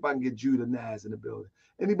 Let me see if I can get Judah Naz in the building.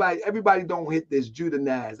 Everybody don't hit this, Judah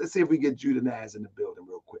Naz. Let's see if we get Judah Naz in the building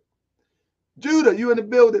real quick. Judah, you in the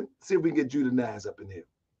building? See if we can get Judah Naz up in here.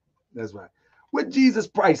 That's right. What Jesus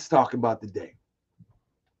Price talking about today?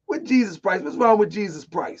 What Jesus Price? What's wrong with Jesus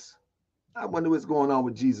Price? I wonder what's going on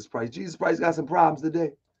with Jesus Price. Jesus Price got some problems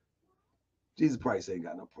today. Jesus Price ain't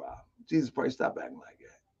got no problem. Jesus Price, stop acting like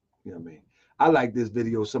that. You know what I mean? I like this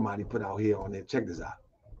video somebody put out here on there. Check this out.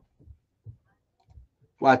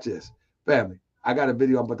 Watch this. Family, I got a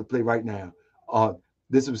video I'm about to play right now.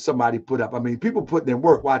 This was somebody put up. I mean, people put their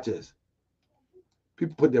work. Watch this.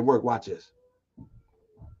 People put their work. Watch this.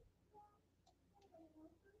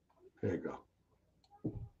 There you go.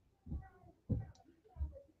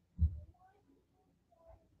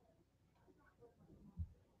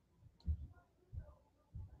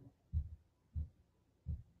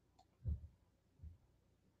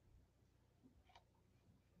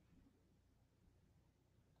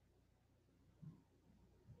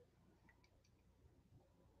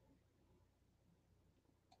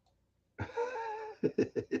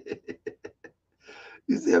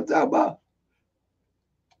 You see what I'm talking about?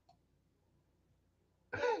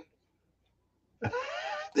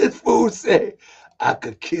 This fool said, I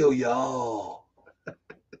could kill y'all.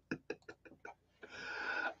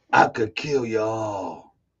 I could kill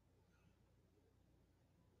y'all.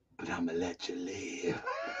 But I'm going to let you live.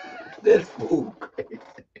 This fool crazy.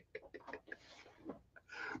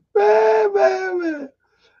 Man.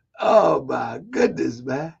 Oh, my goodness,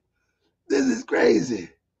 man. This is crazy.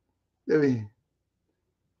 I mean,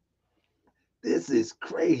 this is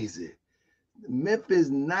crazy. Memphis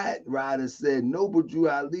Night Rider said Noble Drew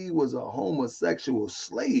Ali was a homosexual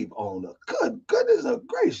slave owner. Good goodness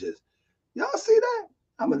gracious. Y'all see that?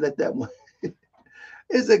 I'm going to let that one.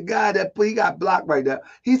 It's a guy that he got blocked right now.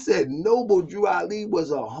 He said Noble Drew Ali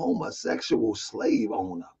was a homosexual slave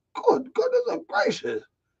owner. Good goodness gracious.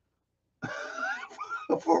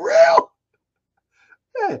 For real?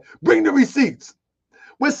 Yeah. Bring the receipts.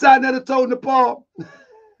 What side that told Nepal?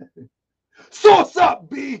 Source up,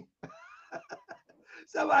 B.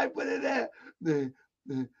 Somebody put it there.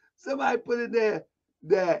 Somebody put it there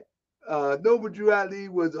that Noble Drew Ali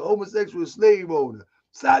was a homosexual slave owner.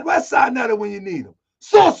 What side that when you need him?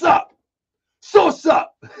 Source up. Source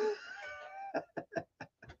up.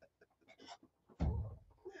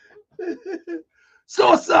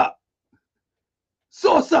 Source up.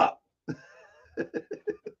 Source up.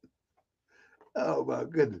 Oh my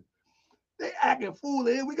goodness. They acting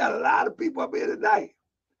foolish. We got a lot of people up here tonight.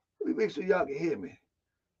 Let me make sure y'all can hear me.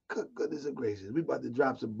 Good goodness gracious. We about to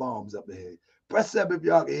drop some bombs up in here. Press 7 if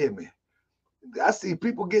y'all can hear me. I see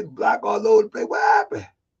people getting blocked all over the place. What happened?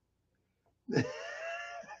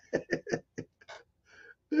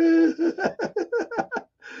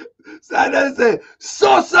 Somebody said,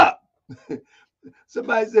 source up.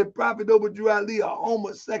 Somebody said Prophet Noble Drew Ali a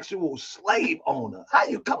homosexual slave owner. How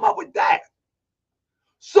you come up with that?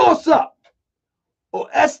 Source up or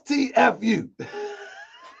STFU.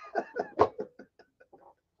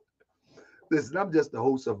 Listen, I'm just the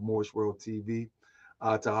host of Moorish World TV,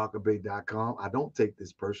 TahalkaBay.com. I don't take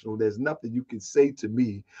this personal. There's nothing you can say to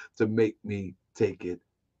me to make me take it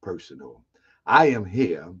personal. I am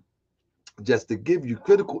here just to give you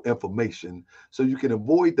critical information so you can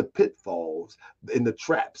avoid the pitfalls and the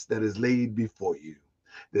traps that is laid before you.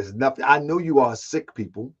 There's nothing. I know you are sick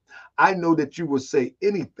people. I know that you will say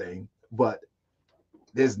anything, but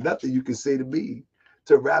there's nothing you can say to me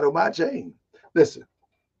to rattle my chain. Listen.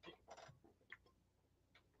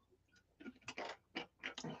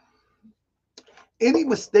 Any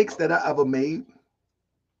mistakes that I ever made,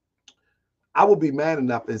 I will be man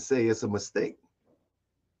enough and say it's a mistake.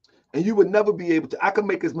 And you would never be able to. I could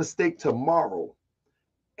make a mistake tomorrow,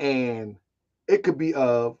 and it could be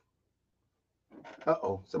of,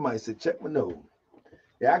 somebody said, check my nose.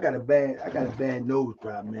 Yeah, I got a bad nose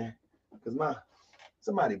problem, man. Cause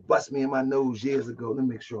somebody bust me in my nose years ago. Let me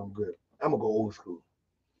make sure I'm good. I'm gonna go old school.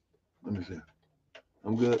 Let me see.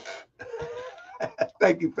 I'm good.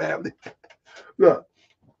 Thank you, family. Look,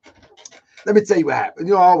 let me tell you what happened.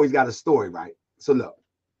 You know, I always got a story, right? So look,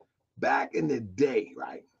 back in the day,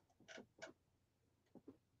 right?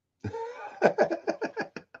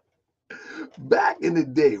 Back in the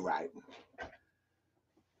day, right?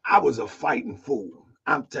 I was a fighting fool.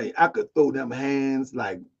 I'm telling you, I could throw them hands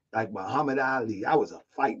like Muhammad Ali. I was a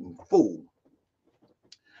fighting fool.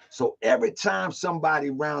 So every time somebody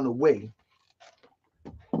ran away,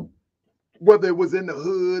 whether it was in the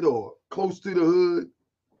hood or close to the hood,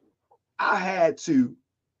 I had to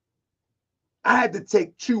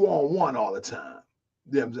take 2-on-1 all the time.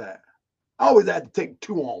 You know what I'm saying? I always had to take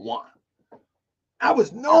 2-on-1. I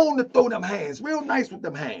was known to throw them hands, real nice with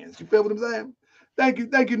them hands. You feel what I'm saying? Thank you,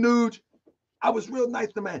 Nuge. I was real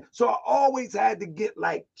nice to man. So I always had to get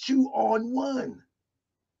like 2-on-1.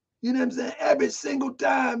 You know what I'm saying? Every single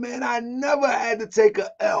time, man. I never had to take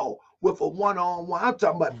a L with a 1-on-1. I'm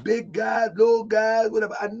talking about big guys, little guys,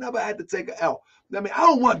 whatever. I never had to take a L. I mean, I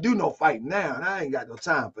don't want to do no fighting now, and I ain't got no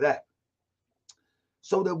time for that.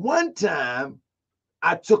 So the one time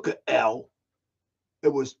I took a L, it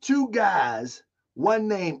was 2 guys, one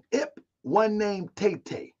named Ip, one named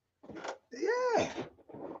Tay. Yeah.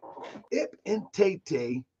 Ip and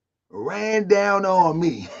Tay ran down on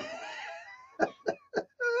me.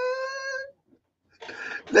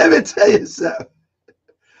 Let me tell you something.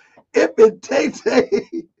 Ip and Tay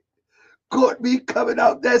caught me coming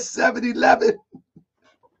out that 7-Eleven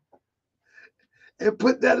and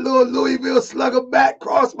put that little Louisville slugger back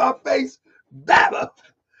across my face. Babba.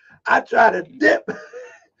 I tried to dip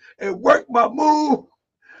and work my move,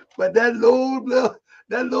 but that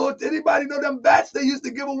little, anybody know them bats they used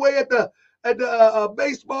to give away at the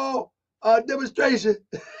baseball demonstration?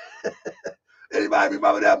 Anybody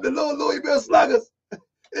remember them, the little Louisville sluggers?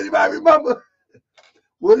 Anybody remember?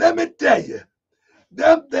 Well, let me tell you,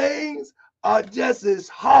 them things are just as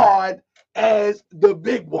hard as the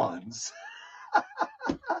big ones.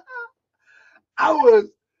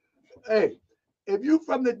 If you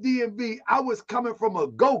from the DMV, I was coming from a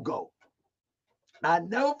go-go. I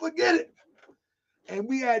never forget it. And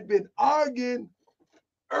we had been arguing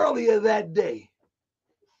earlier that day.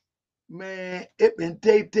 Man, Ip and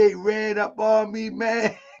Tay ran up on me,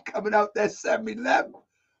 man, coming out that 7-Eleven,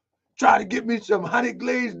 trying to get me some honey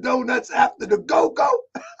glazed donuts after the go-go.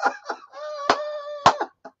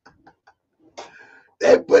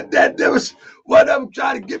 They put that, there was one of them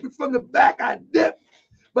trying to get me from the back. I dipped.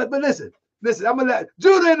 But listen, I'm going to let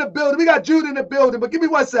Judah in the building. We got Judah in the building, but give me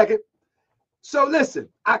 1 second. So listen,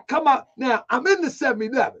 I come out. Now, I'm in the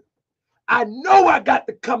 7-Eleven. I know I got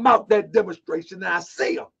to come out that demonstration, and I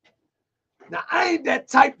see them. Now, I ain't that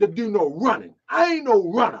type to do no running. I ain't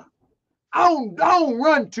no runner. I don't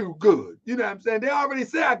run too good. You know what I'm saying? They already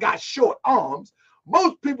say I got short arms.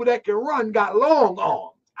 Most people that can run got long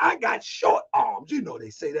arms. I got short arms. You know they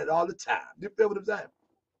say that all the time. You feel what I'm saying?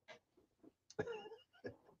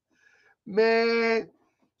 Man,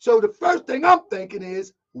 so the first thing I'm thinking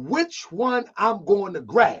is which one I'm going to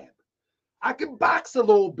grab. I can box a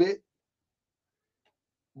little bit,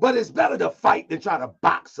 but it's better to fight than try to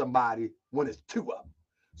box somebody when it's 2 of them.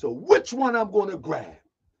 So which one I'm going to grab?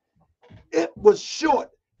 It was short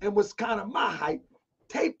and was kind of my height.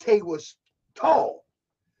 Tay was tall.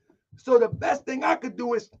 So the best thing I could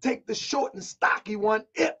do is take the short and stocky one,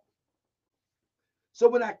 Ip. So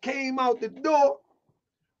when I came out the door,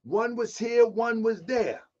 one was here, one was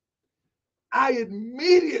there. I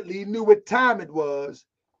immediately knew what time it was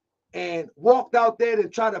and walked out there to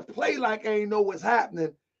try to play like I ain't know what's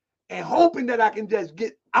happening and hoping that I can just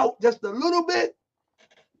get out just a little bit.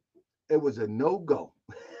 It was a no-go.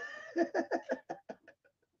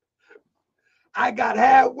 I got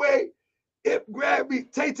halfway. Ip grabbed me,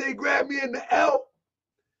 Tay grabbed me in the L.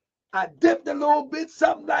 I dipped a little bit,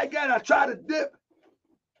 something like that. I tried to dip.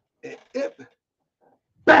 And Ip,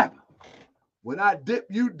 bam. When I dip,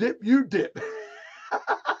 you dip.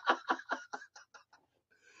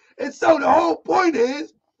 And so the whole point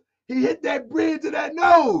is, he hit that bridge of that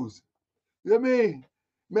nose. You know what I mean?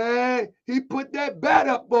 Man, he put that bat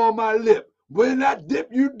up on my lip. When I dip,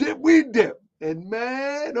 you dip, we dip. And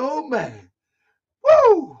man, oh man.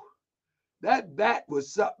 Woo! That bat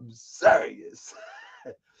was something serious.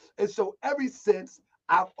 And so ever since,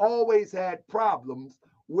 I've always had problems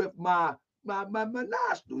with my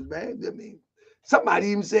nostrils, man. I mean, somebody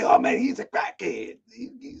even say, oh man, he's a crackhead.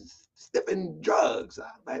 He's sniffing drugs.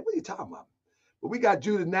 Man, what are you talking about? But we got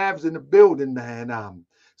Judah Navs in the building, man.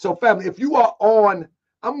 So family, if you are on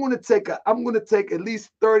I'm gonna take at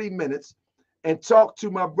least 30 minutes and talk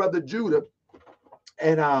to my brother Judah.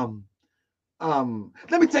 And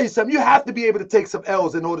let me tell you something. You have to be able to take some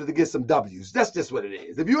L's in order to get some W's. That's just what it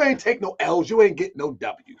is. If you ain't take no L's, you ain't getting no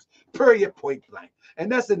W's. Period, point blank.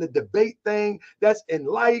 And that's in the debate thing. That's in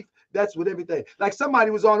life. That's with everything. Like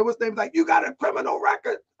somebody was on it. What's name? Like, you got a criminal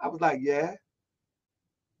record. I was like, yeah.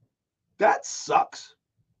 That sucks.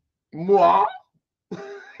 Moi?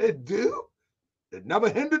 It do? It never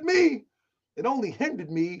hindered me. It only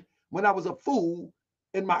hindered me when I was a fool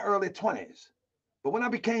in my early 20s. But when I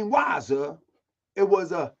became wiser, it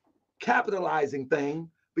was a capitalizing thing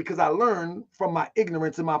because I learned from my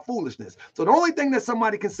ignorance and my foolishness. So the only thing that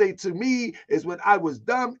somebody can say to me is when I was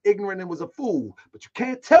dumb, ignorant, and was a fool. But you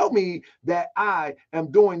can't tell me that I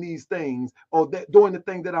am doing these things or that doing the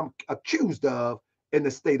thing that I'm accused of in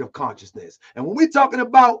the state of consciousness. And when we're talking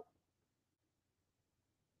about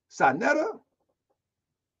Sanetta,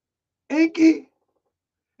 Inky,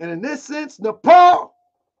 and in this sense, Nepal,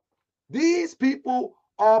 these people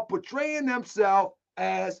are portraying themselves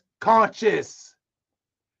as conscious.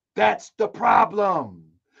 That's the problem.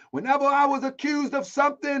 Whenever I was accused of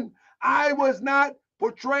something, I was not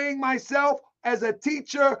portraying myself as a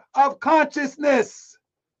teacher of consciousness.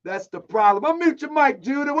 That's the problem. Unmute your mic,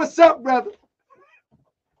 Judah. What's up, brother?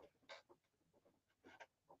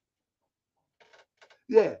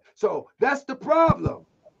 Yeah, so that's the problem.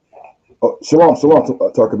 Oh, shalom,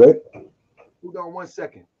 Tarkabe. Hold on 1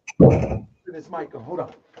 second. It's Micah. Hold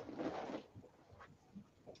on.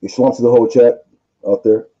 Shalom to the whole chat out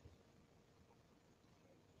there.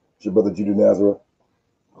 It's your brother Judah Nazareth.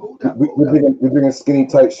 We're bringing skinny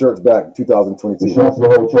tight shirts back in 2022. Shalom to the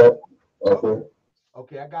whole chat out there.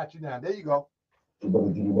 Okay, I got you now. There you go. It's your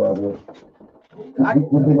brother Judah Nazareth.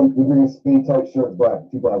 We're bringing skinny tight shirts back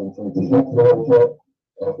in 2022. Shalom to the whole chat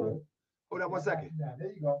out there. Hold on 1 second.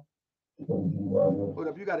 There you go. Hold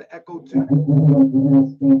up, you got an echo too. We're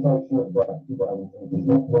bringing skinny tight shirts back in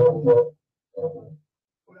 2022.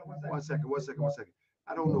 One second.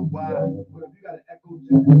 I don't know why. Hold up, you got an echo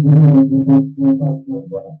too.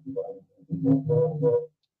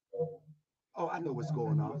 Oh, I know what's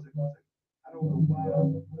going on. I don't know why.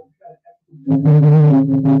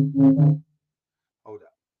 Hold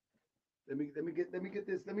up. Let me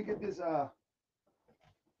get this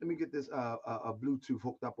Bluetooth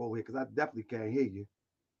hooked up over here because I definitely can't hear you.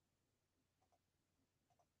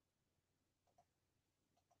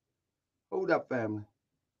 Hold up, family.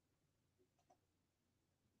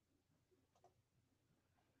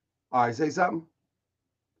 All right, say something.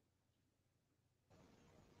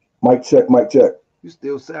 Mic check. You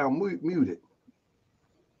still sound muted.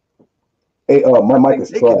 Hey, my mic is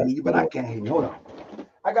trash. But I can't hear you. Hold on.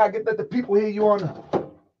 I gotta get the people hear you on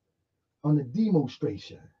the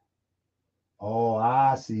demonstration. Oh,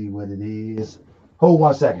 I see what it is. Hold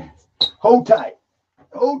 1 second. Hold tight.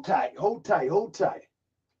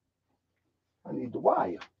 I need the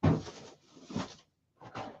wire.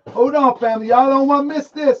 Hold on, family. Y'all don't want to miss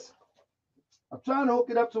this. I'm trying to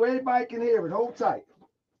hook it up so everybody can hear it. Hold tight.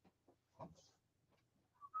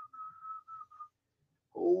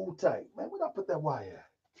 Man, where'd I put that wire at?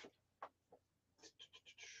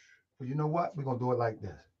 Well, you know what? We're going to do it like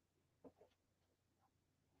this.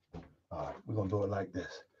 All right, we're going to do it like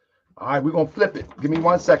this. All right, we're going to flip it. Give me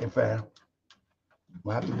 1 second, fam.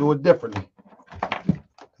 We'll have to do it differently.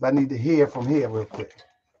 I need to hear from here real quick.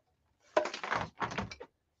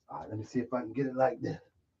 All right, let me see if I can get it like this.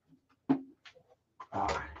 All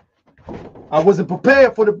right. I wasn't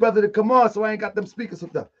prepared for the brother to come on, so I ain't got them speakers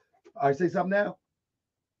hooked up. All right, say something now.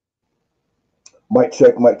 Mic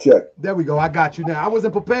check. There we go. I got you now. I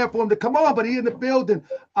wasn't prepared for him to come on, but he in the building.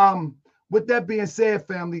 With that being said,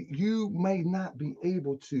 family, you may not be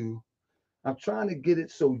able to. I'm trying to get it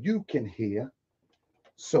so you can hear.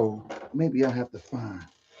 So maybe I have to find.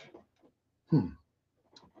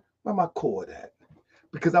 Where my cord at?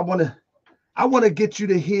 Because I want to get you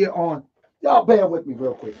to hear on. Y'all bear with me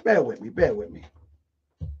real quick. Bear with me.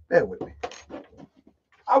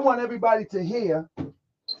 I want everybody to hear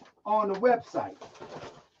on the website.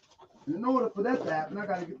 And in order for that to happen, I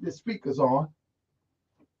got to get the speakers on.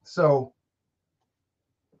 So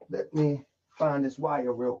let me find this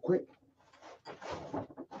wire real quick.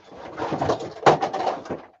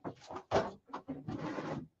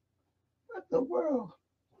 What the world?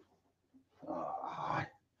 Oh,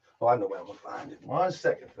 I know where I'm going to find it. 1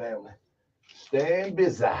 second, family. Stand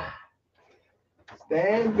busy.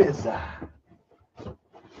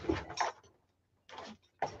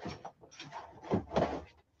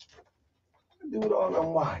 Do it all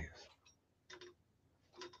on wires.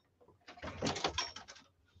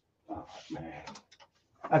 Oh, man.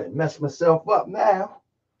 I didn't mess myself up now.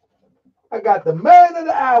 I got the man of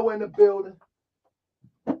the hour in the building.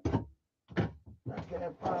 I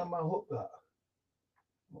can't find my hookup.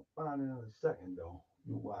 I'm gonna find it in a second though.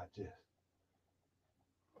 You watch this.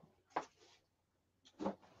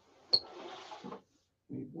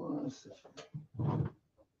 Give me 1 second.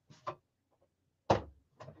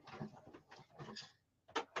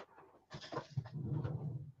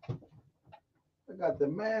 I got the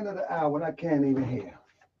man of the hour and I can't even hear.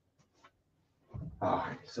 All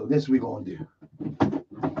right, so this we're gonna do.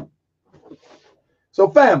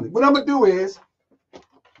 So family, what I'm gonna do is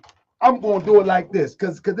I'm gonna do it like this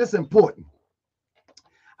because it's important.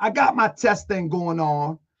 I got my testing going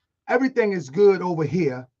on. Everything is good over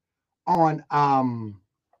here on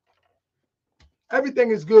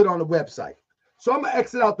everything is good on the website. So I'm gonna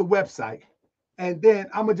exit out the website and then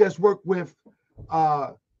I'm gonna just work with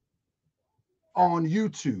on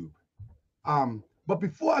YouTube. But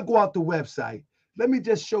before I go out the website, let me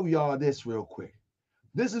just show y'all this real quick.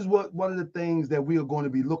 This is what one of the things that we are going to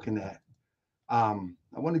be looking at. I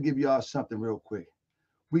want to give y'all something real quick.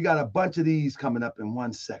 We got a bunch of these coming up in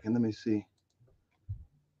 1 second. Let me see.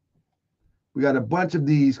 We got a bunch of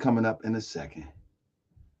these coming up in a second.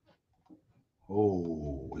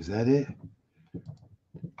 Oh, is that it?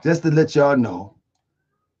 Just to let y'all know.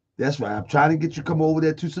 That's right. I'm trying to get you to come over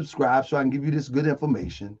there to subscribe so I can give you this good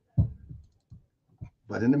information.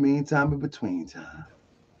 But in the meantime, in between time.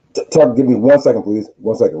 Tuck, give me 1 second, please.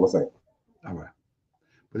 1 second, 1 second. All right.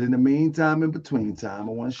 But in the meantime, in between time,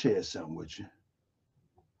 I want to share something with you.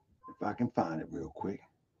 If I can find it real quick.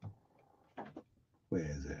 Where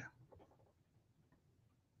is that?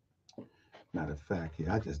 Matter of fact,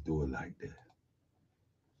 here, I just do it like this.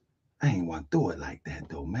 I ain't want to do it like that,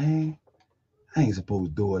 though, man. I ain't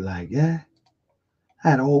supposed to do it like that. I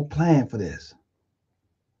had a whole plan for this.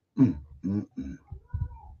 I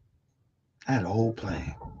had a whole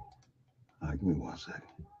plan. All right, give me 1 second.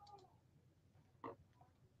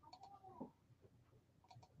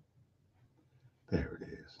 There it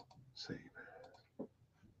is. Save it.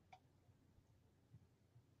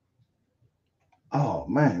 Oh,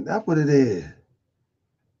 man, that's what it is.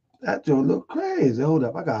 That joint look crazy. Hold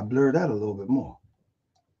up. I got to blur that a little bit more.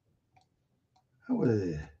 That's what it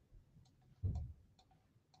is.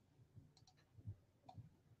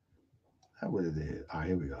 That's what it is. All right,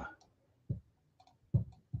 here we go.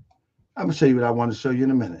 I'm going to show you what I want to show you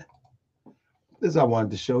in a minute. This I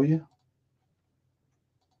wanted to show you.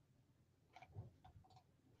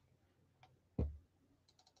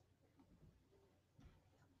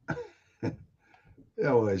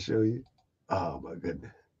 I want to show you. Oh, my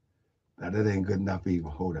goodness. Now, that ain't good enough either.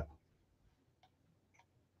 Hold up.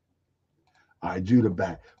 All right, Judah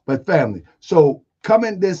back. But family, so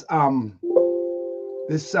coming this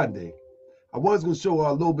Sunday, I was gonna show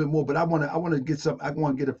a little bit more, but I want to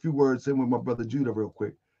get a few words in with my brother Judah real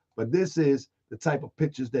quick. But this is the type of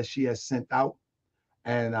pictures that she has sent out,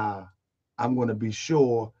 and I'm gonna be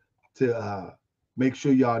sure to make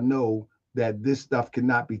sure y'all know that this stuff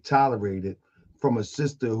cannot be tolerated from a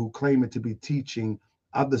sister who claiming to be teaching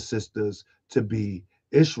other sisters to be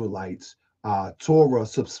Israelites, Torah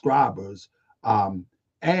subscribers,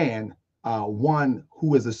 and one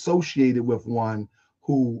who is associated with one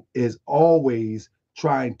who is always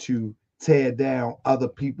trying to tear down other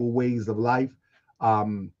people's ways of life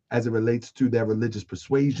as it relates to their religious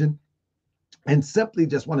persuasion, and simply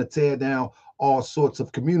just want to tear down all sorts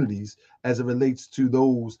of communities as it relates to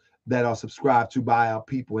those that are subscribed to by our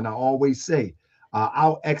people. And I always say,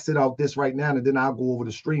 I'll exit out this right now and then I'll go over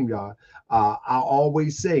to StreamYard. I'll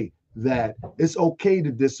always say that it's okay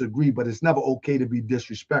to disagree, but it's never okay to be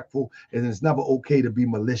disrespectful, and it's never okay to be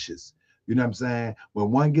malicious. You know what I'm saying?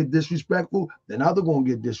 When one get disrespectful, then other gonna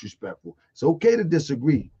get disrespectful. It's okay to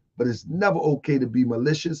disagree, but it's never okay to be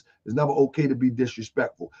malicious. It's never okay to be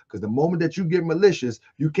disrespectful. Because the moment that you get malicious,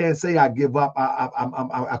 you can't say I give up,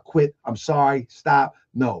 I quit, I'm sorry, stop.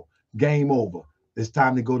 No, game over. It's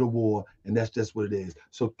time to go to war, and that's just what it is.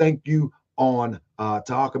 So thank you on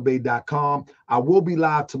taakabay.com. I will be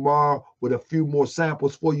live tomorrow with a few more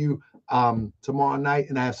samples for you tomorrow night,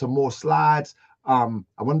 and I have some more slides. I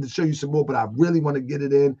wanted to show you some more, but I really want to get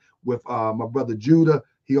it in with my brother Judah.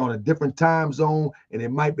 He on a different time zone, and it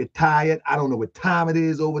might be tired. I don't know what time it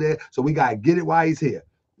is over there, so we got to get it while he's here.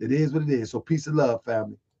 It is what it is. So peace and love,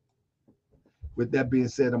 family. With that being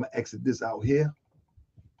said, I'm going to exit this out here.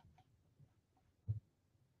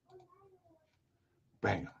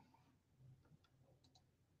 Bam.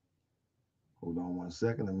 Hold on 1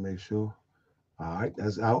 second and make sure. All right,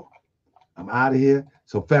 that's out. I'm out of here.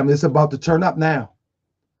 So family, it's about to turn up now.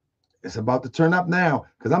 It's about to turn up now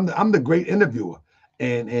because I'm the great interviewer.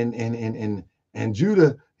 and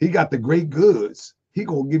Judah, he got the great goods. He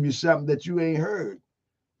gonna give you something that you ain't heard,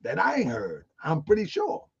 that I ain't heard. I'm pretty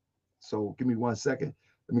sure. So give me 1 second.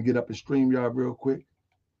 Let me get up and stream y'all real quick.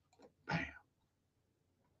 Bam.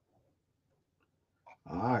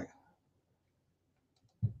 All right.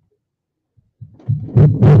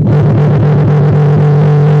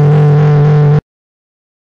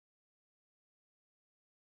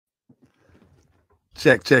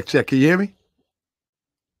 Check, check, check. Can you hear me?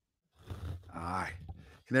 All right.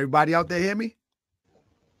 Can everybody out there hear me?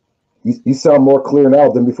 You sound more clear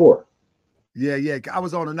now than before. Yeah, yeah. I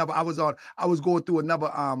was going through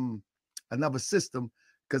another system,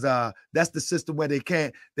 because that's the system where they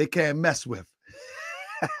can't mess with.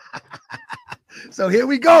 So here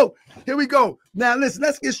we go. Here we go. Now listen,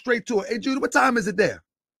 let's get straight to it. Hey Judah, what time is it there?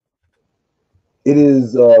 It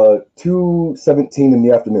is 2:17 in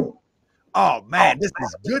the afternoon. Oh man, this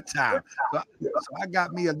is good time. So I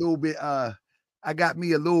got me a little bit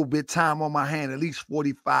time on my hand, at least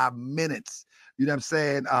 45 minutes. You know what I'm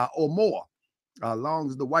saying? Or more. As long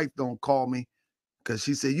as the wife don't call me, because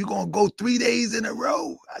she said, "You gonna go 3 days in a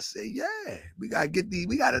row?" I said, "Yeah, we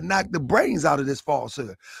gotta knock the brains out of this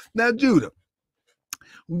falsehood." Now, Judah,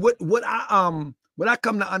 what I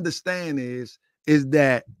come to understand is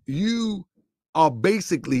that you are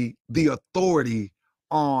basically the authority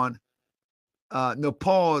on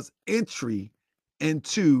Napah's entry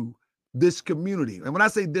into this community. And when I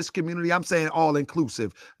say this community, I'm saying all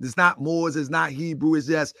inclusive. It's not Moors, it's not Hebrew, it's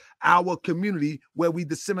just our community where we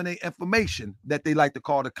disseminate information that they like to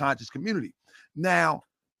call the conscious community. Now,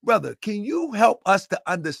 brother, can you help us to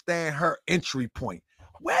understand her entry point?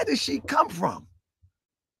 Where does she come from?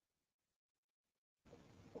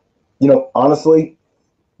 You know, honestly,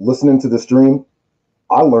 listening to the stream,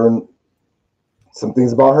 I learned some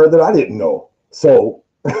things about her that I didn't know. So,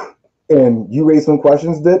 and you raised some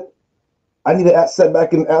questions that I need to sit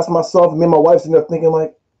back and ask myself. Me and my wife sitting there thinking,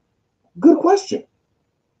 like, good question.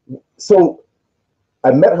 So, I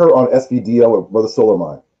met her on SVDL with Brother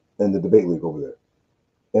Solarmine in the debate league over there,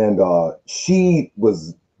 and she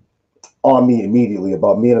was on me immediately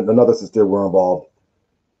about me and another sister were involved,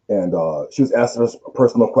 and she was asking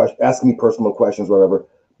me personal questions, whatever.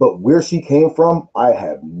 But where she came from, I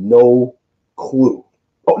have no clue.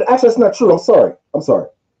 Oh, actually, that's not true. I'm sorry.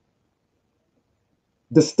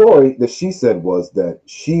 The story that she said was that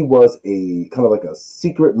she was a kind of like a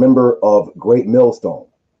secret member of Great Millstone.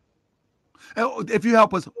 If you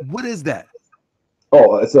help us, what is that?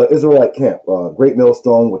 Oh, it's an Israelite camp, Great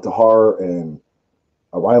Millstone with Tahar and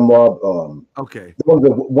Ryan Mob. Okay. One of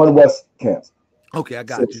the One West camps. Okay, I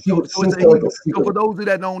got you. So for those of you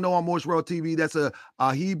that don't know on Morse World TV, that's a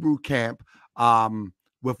Hebrew camp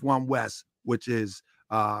with One West, which is,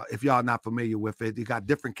 if y'all not familiar with it, you got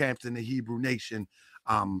different camps in the Hebrew nation.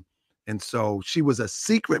 And so she was a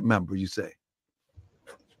secret member, you say?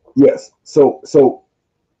 Yes. So,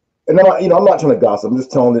 and I'm not trying to gossip. I'm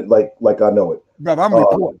just telling it like I know it. Brother, I'm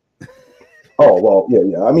reporting. Oh, well,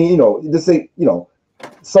 yeah. I mean, just say,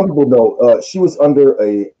 some people know she was under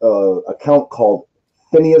a account called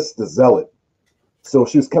Phineas the Zealot. So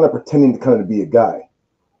she was kind of pretending to kind of be a guy,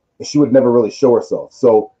 and she would never really show herself.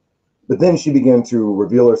 So, but then she began to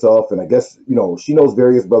reveal herself, and I guess, she knows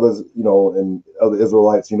various brothers, and other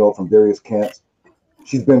Israelites, from various camps.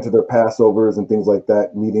 She's been to their Passovers and things like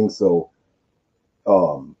that, meetings. So,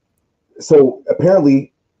 so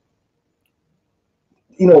apparently,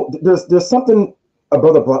 there's something a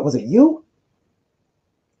brother brought. Was it you?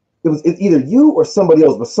 It's either you or somebody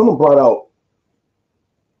else, but someone brought out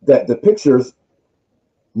that the pictures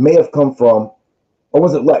may have come from, or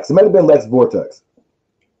was it Lex? It might have been Lex Vortex.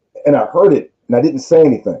 And I heard it, and I didn't say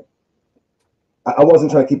anything. I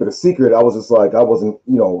wasn't trying to keep it a secret. I was just like, I wasn't,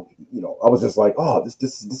 I was just like, oh,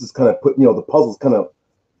 this is kind of putting, the puzzles kind of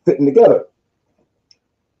fitting together.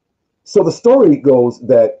 So the story goes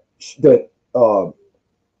that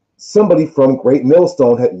somebody from Great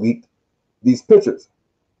Millstone had leaked these pictures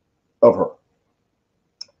of her.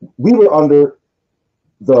 We were under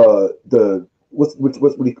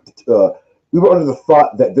we were under the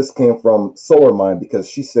thought that this came from Solarmine, because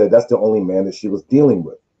she said that's the only man that she was dealing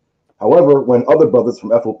with. However, when other brothers from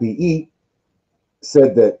FOPE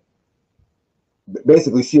said that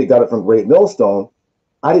basically she had got it from Great Millstone,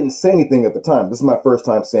 I didn't say anything at the time. This is my first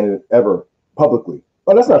time saying it ever publicly.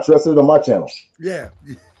 Oh, that's not true. I said it on my channel. Yeah.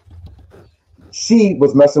 She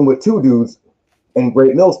was messing with two dudes in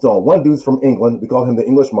Great Millstone. One dude's from England. We call him the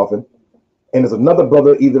English Muffin. And there's another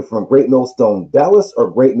brother either from Great Millstone, Dallas,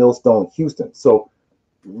 or Great Millstone, Houston. So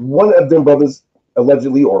one of them brothers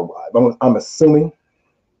allegedly, or I'm assuming,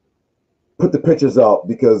 put the pictures out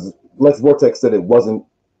because Lex Vortex said it wasn't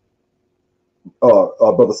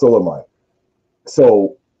Brother Solomon.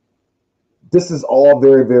 So this is all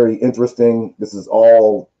very, very interesting. This is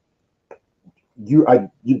all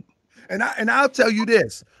and I'll tell you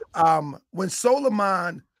this. When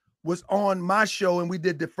Solomon was on my show and we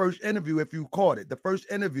did the first interview, if you caught it, the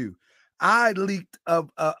first interview, I leaked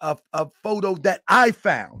a photo that I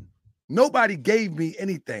found. Nobody gave me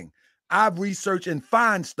anything. I've researched and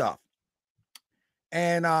find stuff.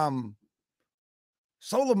 And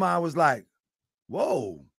Solomon was like,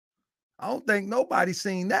 whoa, I don't think nobody's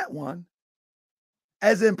seen that one.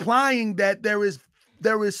 As implying that there is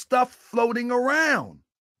stuff floating around.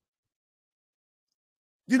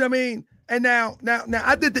 You know what I mean? And now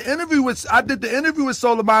I did the interview with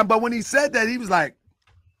Solomon, but when he said that, he was like,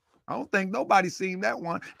 I don't think nobody's seen that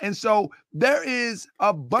one. And so there is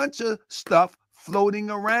a bunch of stuff floating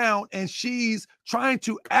around, and she's trying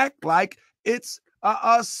to act like it's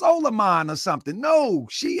a Solomon or something. No,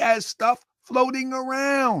 she has stuff floating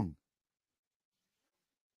around.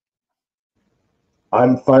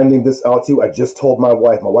 I'm finding this out too. I just told my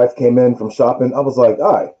wife. My wife came in from shopping. I was like,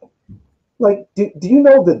 all right. Like, do you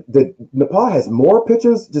know that Napah has more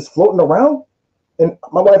pictures just floating around? And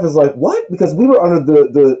my wife is like, what? Because we were under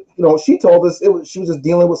the she told us she was just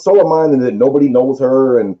dealing with Solomon and that nobody knows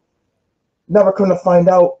her and never couldn't find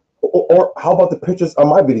out. Or how about the pictures on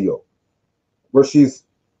my video where she's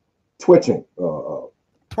twitching,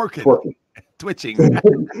 twerking, twitching.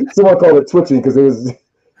 Someone called it twitching because it was.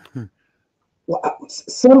 Well,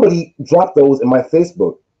 somebody dropped those in my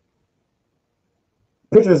Facebook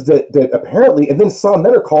pictures that apparently, and then Son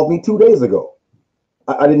Netter called me 2 days ago.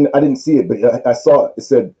 I didn't see it, but I saw it. It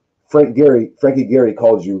said Frankie Gary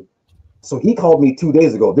called you, so he called me 2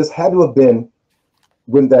 days ago. This had to have been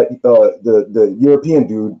when that the European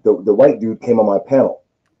dude, the white dude, came on my panel.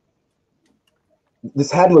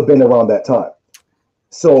 This had to have been around that time.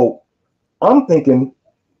 So I'm thinking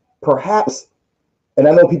perhaps. And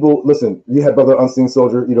I know people, listen, you had Brother Unseen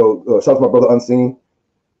Soldier, shout out to my brother Unseen.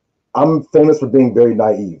 I'm famous for being very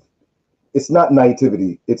naive. It's not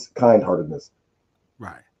naivety, it's kind-heartedness.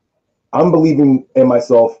 Right. I'm believing in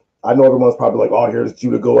myself. I know everyone's probably like, oh, here's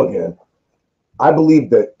Judah go again. I believe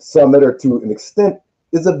that Son Netter, to an extent,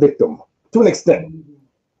 is a victim. To an extent.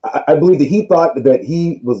 I believe that he thought that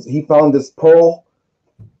he found this pearl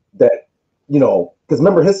that, because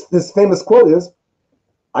remember his famous quote is,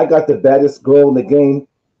 I got the baddest girl in the game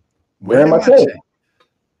wearing my chain.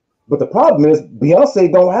 But the problem is Beyonce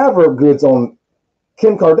don't have her goods on.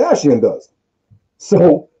 Kim Kardashian does.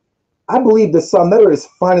 So I believe that Son Netter is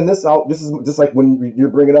finding this out. This is just like when you're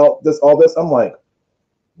bringing out all this. I'm like,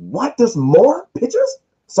 what? There's more pictures?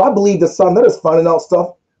 So I believe that Son Netter is finding out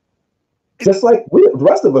stuff just like the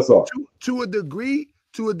rest of us are. To a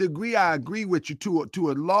degree, I agree with you.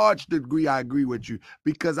 To a large degree, I agree with you,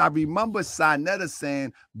 because I remember Son Netter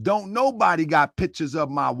saying, "Don't nobody got pictures of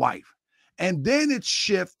my wife," and then it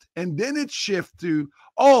shift to,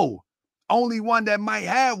 "Oh, only one that might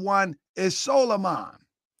have one is Solomon,"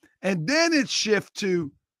 and then it shift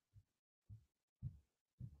to,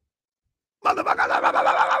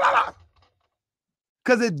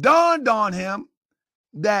 because it dawned on him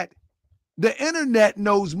that the internet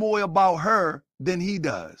knows more about her than he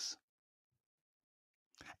does.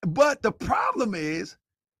 But the problem is,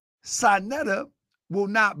 Son Netter will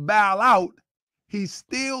not bow out. He's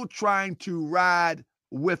still trying to ride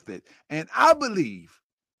with it. And I believe,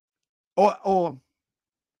 or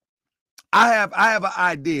I have an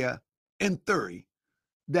idea in theory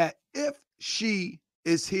that if she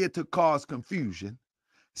is here to cause confusion,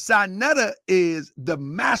 Son Netter is the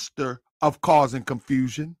master of causing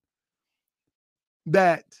confusion,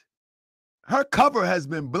 that her cover has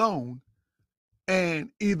been blown, and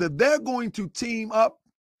either they're going to team up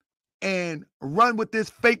and run with this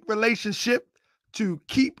fake relationship to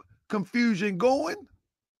keep confusion going,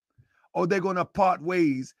 or they're going to part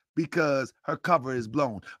ways because her cover is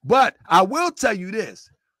blown. But I will tell you this,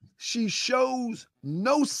 she shows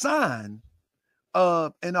no sign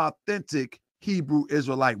of an authentic Hebrew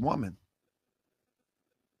Israelite woman.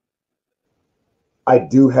 I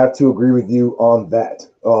do have to agree with you on that.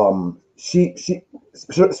 She,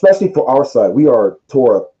 especially for our side, we are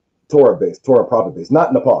Torah based, Torah prophet based,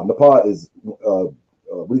 not Napah. Napah is what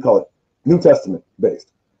do you call it? New Testament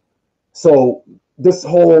based. So this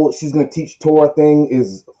whole she's going to teach Torah thing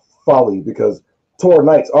is folly, because Torah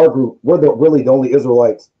Knights, our group, we're really the only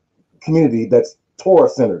Israelite community that's Torah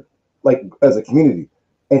centered, like as a community.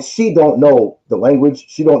 And she don't know the language.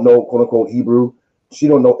 She don't know quote unquote Hebrew. She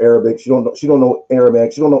don't know Arabic. She don't know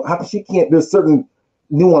Aramaic. She don't know how she can't. There's certain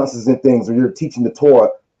nuances in things where you're teaching the Torah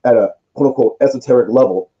at a quote unquote esoteric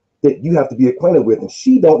level that you have to be acquainted with, and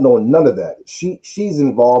she don't know none of that. She's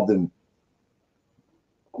involved in,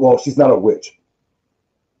 well, she's not a witch.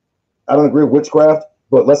 I don't agree with witchcraft,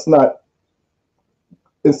 but let's not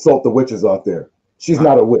insult the witches out there. She's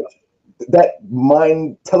not a witch. That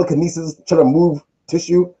mind telekinesis, trying to move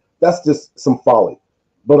tissue, that's just some folly.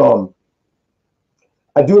 But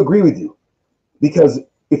I do agree with you, because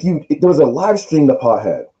if there was a live stream Napah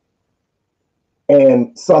had,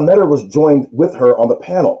 and Sonetta was joined with her on the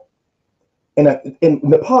panel, and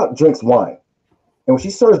Napah drinks wine, and when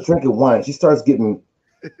she starts drinking wine, she starts getting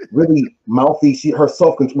really mouthy. Her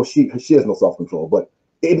self-control, well, she has no self-control, but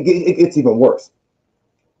it's even worse.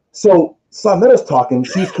 So Sonetta's talking,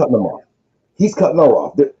 she's cutting him off. He's cutting her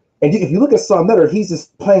off. And if you look at Sonetta, he's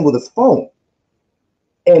just playing with his phone.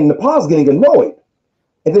 And Napah's getting annoyed.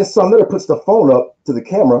 And then Sonetta puts the phone up to the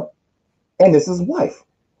camera, and it's his wife.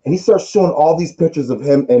 And he starts showing all these pictures of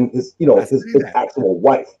him and his actual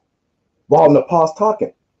wife while Napah's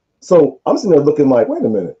talking. So I'm sitting there looking like, wait a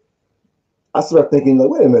minute. I started thinking, like,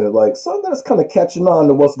 wait a minute, like, Sonetta's kind of catching on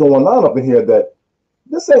to what's going on up in here, that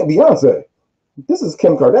this ain't Beyonce. This is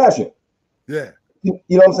Kim Kardashian. Yeah. You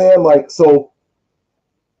know what I'm saying? Like, so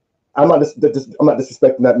I'm not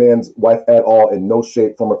disrespecting that man's wife at all, in no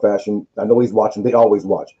shape, form, or fashion. I know he's watching. They always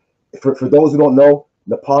watch. For those who don't know,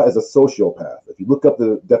 Napah is a sociopath. If you look up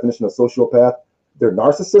the definition of sociopath, they're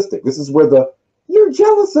narcissistic. This is where you're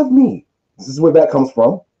jealous of me. This is where that comes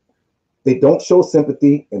from. They don't show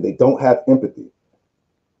sympathy, and they don't have empathy.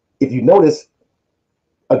 If you notice,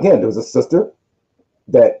 again, there was a sister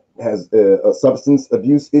that has a substance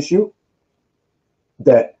abuse issue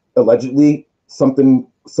that allegedly something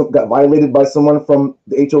got violated by someone from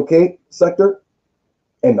the HOK sector,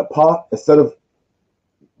 and Napah, instead of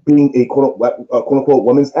being a quote unquote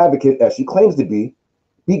woman's advocate as she claims to be,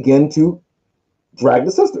 begin to drag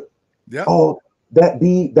the sister. Yeah. Oh, that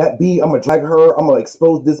bee, I'm gonna drag her. I'm gonna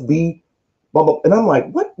expose this bee. Blah, blah. And I'm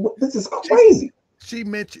like, what? This is crazy. She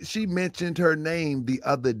mentioned her name the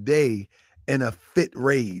other day in a fit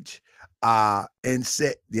rage, and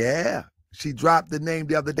said, yeah, she dropped the name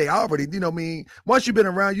the other day. I already, once you've been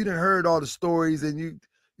around, you done heard all the stories, and you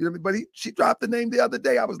know, but she dropped the name the other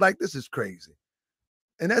day. I was like, this is crazy.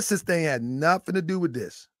 And that sister thing had nothing to do with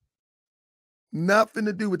this. Nothing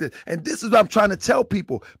to do with this. And this is what I'm trying to tell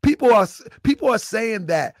people. People are saying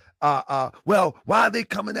that, well, why are they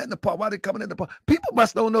coming at Napah? Why are they coming at Napah? People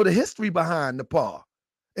must don't know the history behind Napah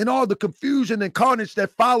and all the confusion and carnage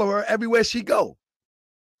that follow her everywhere she go.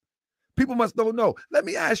 People must don't know. Let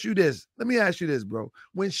me ask you this, bro.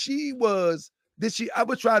 When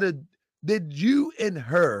did you and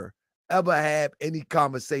her ever have any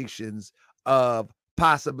conversations of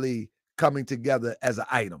possibly coming together as an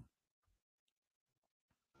item?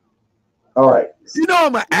 All right. You know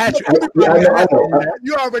I'm gonna ask you. I know.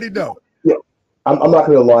 You already know. Yeah, I'm not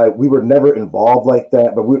gonna lie. We were never involved like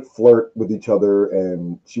that, but we would flirt with each other,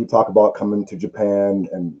 and she would talk about coming to Japan,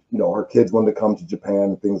 and her kids wanted to come to Japan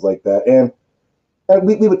and things like that, and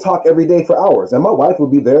we would talk every day for hours, and my wife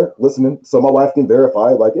would be there listening, so my wife can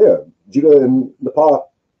verify, like, yeah, Judah and Napah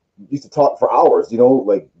used to talk for hours, we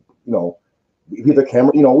had the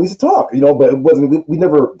camera, we used to talk, but it wasn't, we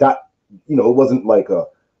never got, it wasn't like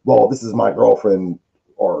well, this is my girlfriend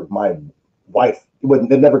or my wife.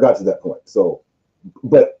 It never got to that point. So,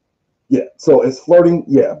 but yeah, so it's flirting,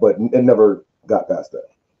 yeah, but it never got past that.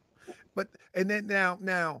 But and then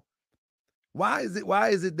now, why is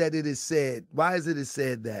it that it is said? Why is it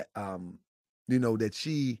said that that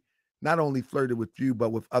she not only flirted with you but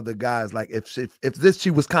with other guys? Like if she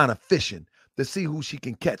was kind of fishing to see who she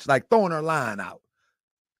can catch, like throwing her line out.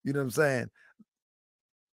 You know what I'm saying?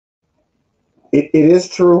 It is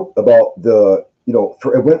true about it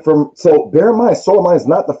went from, so bear in mind, Soul Mine is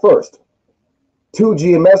not the first. 2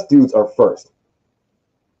 GMS dudes are first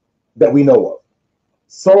that we know of.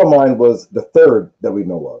 Soul Mine was the third that we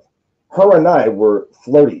know of. Her and I were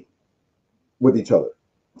flirty with each other.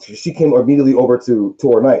 She came immediately over to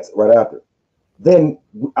Tour Nights right after. Then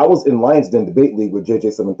I was in Lions Den Debate League with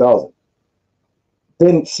JJ 7000.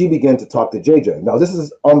 Then she began to talk to JJ. Now this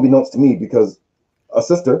is unbeknownst to me because a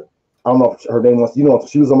sister, I don't know if her name was,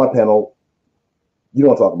 she was on my panel. You know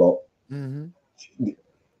what I'm talking about. Mm-hmm.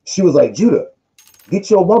 She was like, Judah, get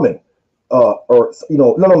your woman.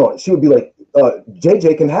 No. She would be like,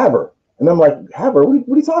 JJ can have her. And I'm like, have her?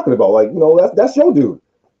 What are you talking about? Like, that's your dude.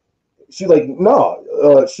 She's like,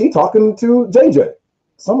 no, she talking to JJ.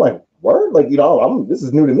 So I'm like, word? Like, this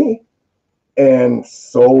is new to me. And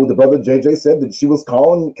so the brother JJ said that she was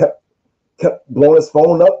calling, kept blowing his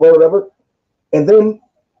phone up or whatever. And then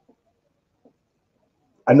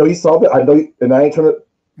I know you saw it. I know, and I ain't trying to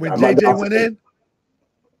When JJ went in?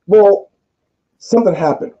 Well, something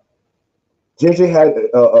happened. JJ had,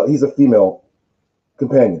 he's a female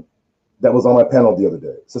companion that was on my panel the other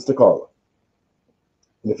day, Sister Carla.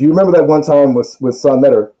 And if you remember that one time with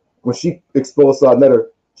Sonnetter, when she exposed Sonnetter,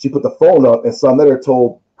 she put the phone up and Sonnetter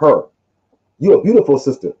told her, "You're a beautiful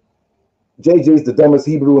sister. JJ's the dumbest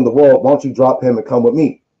Hebrew in the world. Why don't you drop him and come with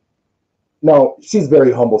me?" Now, she's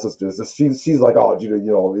very humble, sister. So she's like, "Oh,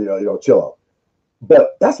 chill out."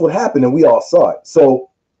 But that's what happened, and we all saw it. So,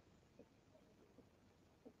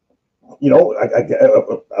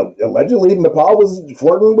 allegedly, Napah was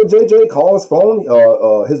flirting with JJ, calling his phone.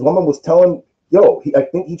 His woman was telling, I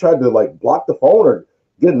think he tried to like block the phone or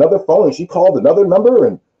get another phone, and she called another number,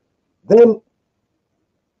 and then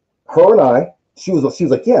her and I, she was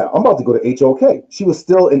like, "Yeah, I'm about to go to HOK." She was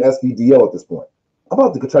still in SVDO at this point. I'm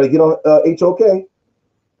about to try to get on HOK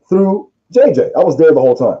through JJ. I was there the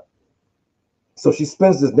whole time. So she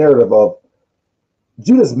spins this narrative of,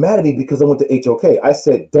 Judah's mad at me because I went to HOK. I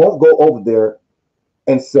said, don't go over there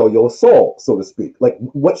and sell your soul, so to speak. Like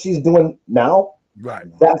what she's doing now, right?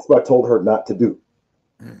 That's what I told her not to do.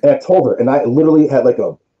 And I told her, and I literally had like I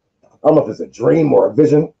don't know if it's a dream or a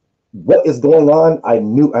vision. What is going on? I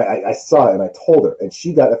knew, I saw it, and I told her, and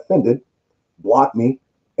she got offended, blocked me,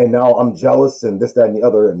 and now I'm jealous and this, that, and the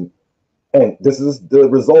other, and this is the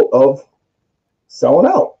result of selling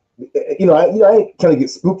out. I kind of get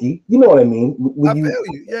spooky. You know what I mean? I feel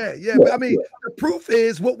you. Yeah. But I mean, the proof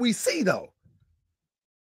is what we see, though.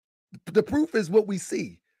 The proof is what we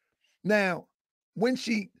see. Now, when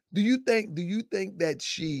do you think that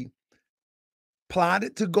she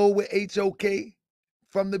plotted to go with HOK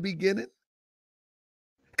from the beginning?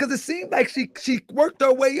 Because it seemed like she worked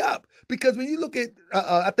her way up. Because when you look at,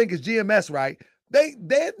 I think it's GMS, right?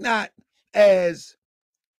 They're not as,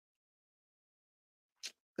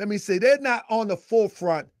 let me say, they're not on the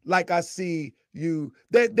forefront like I see you.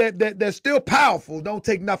 They're still powerful. Don't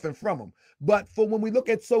take nothing from them. But for when we look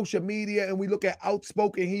at social media and we look at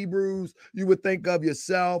outspoken Hebrews, you would think of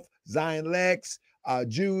yourself, Zion Lex,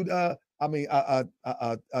 Judah,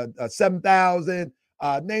 7,000,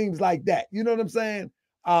 names like that. You know what I'm saying?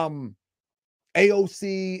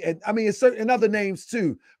 AOC, and I mean, it's certain other names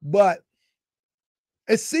too. But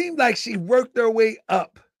it seemed like she worked her way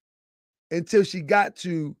up until she got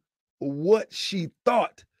to what she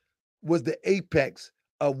thought was the apex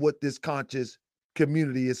of what this conscious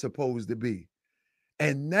community is supposed to be.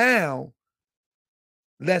 And now,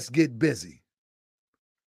 let's get busy.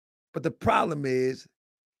 But the problem is,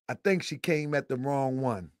 I think she came at the wrong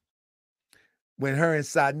one. When her and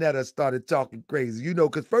Sonetta started talking crazy,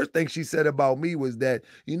 because first thing she said about me was that,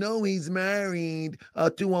 he's married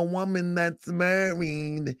to a woman that's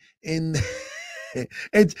married. And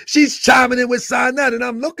she's chiming in with Sonetta, and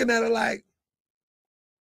I'm looking at her like,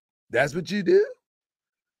 that's what you do?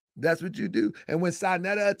 That's what you do. And when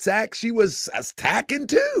Sonetta attacked, she was attacking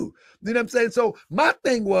too. You know what I'm saying? So my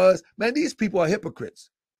thing was, man, these people are hypocrites.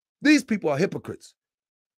 These people are hypocrites.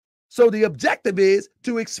 So the objective is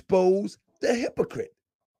to expose the hypocrite.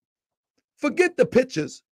 Forget the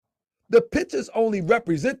pictures. The pictures only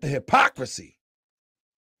represent the hypocrisy.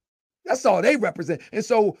 That's all they represent. And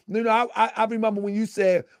so, I remember when you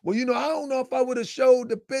said, well, I don't know if I would have showed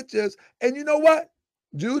the pictures. And you know what,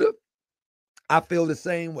 Judah? I feel the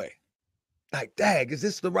same way. Like, dang, is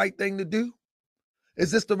this the right thing to do? Is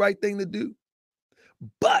this the right thing to do?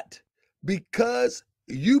 But because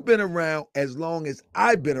you've been around as long as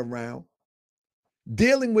I've been around,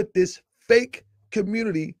 dealing with this fake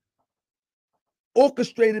community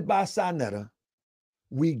orchestrated by Sonetta,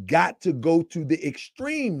 we got to go to the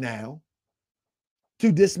extreme now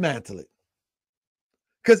to dismantle it.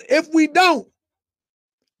 Because if we don't,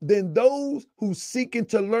 then those who seeking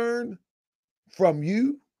to learn from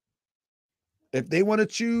you, if they want to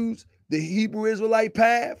choose the Hebrew Israelite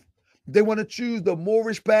path, they want to choose the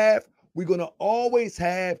Moorish path, we're going to always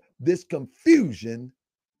have this confusion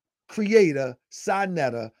creator,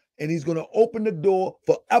 Sonetta, and he's going to open the door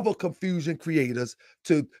for other confusion creators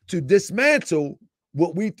to dismantle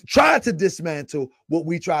what we try to dismantle, what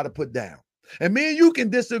we try to put down. And me and you can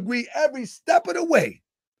disagree every step of the way,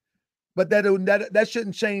 but that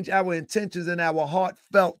shouldn't change our intentions and our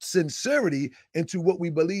heartfelt sincerity into what we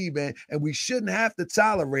believe in. And we shouldn't have to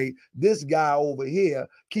tolerate this guy over here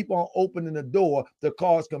keep on opening the door to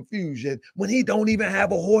cause confusion when he don't even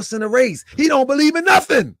have a horse in the race. He don't believe in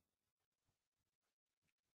nothing.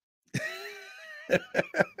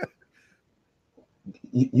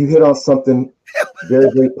 You hit on something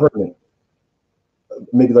very, very pertinent.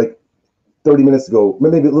 Maybe like 30 minutes ago,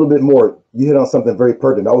 maybe a little bit more, you hit on something very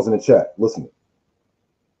pertinent. I was in the chat listening.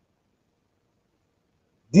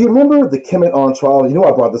 Do you remember the Kemet on trial? You know,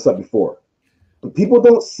 I brought this up before, but people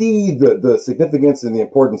don't see the significance and the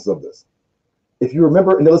importance of this. If you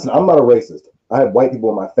remember, and listen, I'm not a racist. I have white people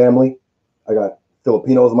in my family. I got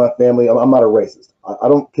Filipinos in my family. I'm not a racist. I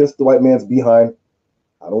don't kiss the white man's behind.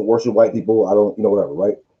 I don't worship white people. I don't, whatever,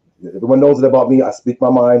 right? Everyone knows it about me. I speak my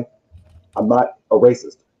mind. I'm not a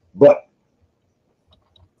racist. But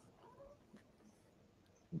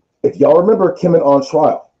if y'all remember Kemet on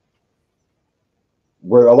trial,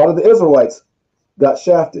 where a lot of the Israelites got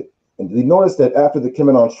shafted, and did you notice that after the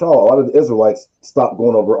Kemet on trial, a lot of the Israelites stopped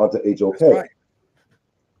going over onto HOK? Right.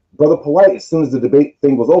 Brother Polite, as soon as the debate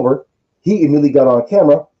thing was over, he immediately got on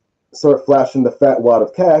camera, started flashing the fat wad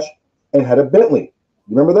of cash, and had a Bentley.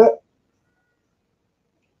 You remember that?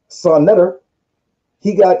 Son Netter,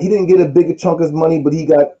 he didn't get a big chunk of his money, but he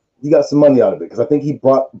got some money out of it because I think he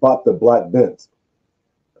bought the black Benz,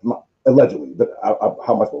 allegedly. But how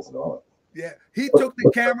am I supposed to know? Yeah, he took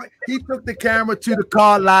the camera. He took the camera to the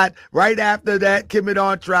car lot right after that Kemet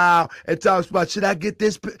on trial and talks about, should I get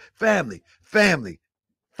this? Family.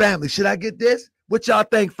 Should I get this? What y'all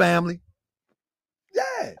think, family?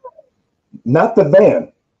 Yeah. Not the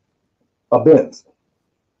van, a Benz.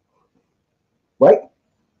 Right?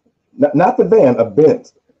 Not the van, a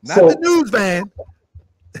Benz. Not the news van.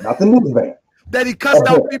 Not the news van. That he cussed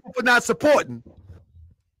out people for not supporting.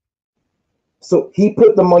 So he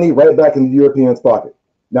put the money right back in the Europeans' pocket.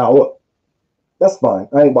 Now look, that's fine.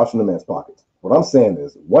 I ain't watching the man's pockets. What I'm saying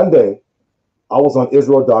is, one day I was on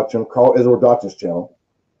Israel Doctrine, Carl Israel Doctrine's channel,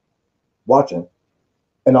 watching,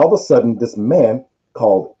 and all of a sudden this man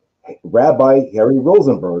called Rabbi Harry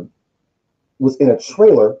Rosenberg was in a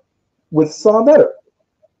trailer with Son Netter.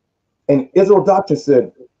 And Israel Doctrine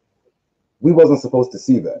said, we wasn't supposed to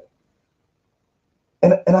see that.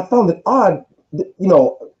 And I found it odd, we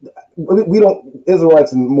don't,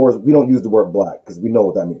 Israelites and Moors, we don't use the word black because we know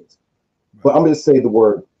what that means. Right. But I'm going to say the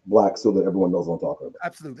word black so that everyone knows what I'm talking about.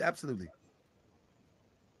 Absolutely, absolutely.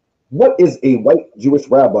 What is a white Jewish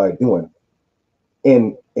rabbi doing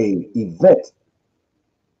in an event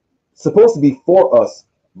supposed to be for us,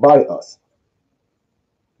 by us?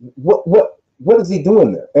 What is he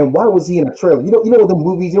doing there? And why was he in a trailer? You know the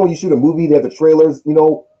movies, when you shoot a movie, they have the trailers,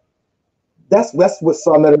 that's what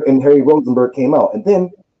Son Netter and Harry Rosenberg came out. And then,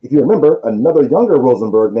 if you remember, another younger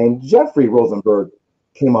Rosenberg named Jeffrey Rosenberg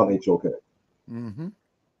came on HOK. Mm-hmm.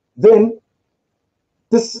 Then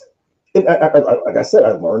this, like I said,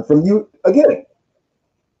 I learned from you again.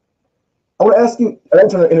 I want to ask you, I'm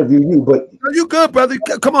trying to interview you, but you good, brother.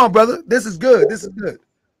 Come on, brother. This is good. This is good.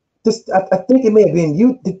 I think it may have been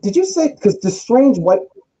you. Did you say, because the strange white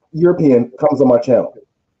European comes on my channel,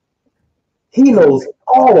 he knows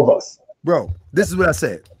all of us. Bro, this is what I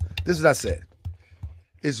said.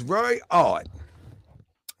 It's very odd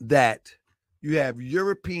that you have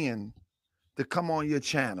European to come on your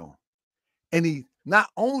channel, and he not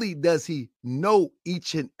only does he know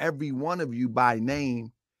each and every one of you by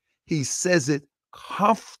name, he says it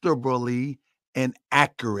comfortably and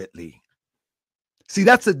accurately. See,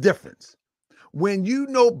 that's a difference. When you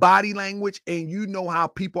know body language and you know how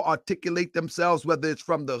people articulate themselves, whether it's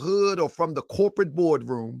from the hood or from the corporate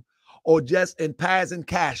boardroom, or just in passing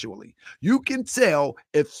casually, you can tell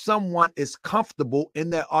if someone is comfortable in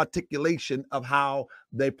their articulation of how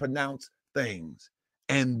they pronounce things.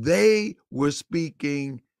 And they were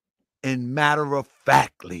speaking in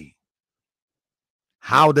matter-of-factly.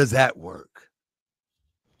 How does that work?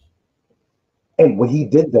 And when he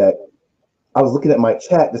did that, I was looking at my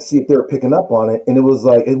chat to see if they were picking up on it, and it was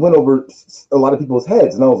like, it went over a lot of people's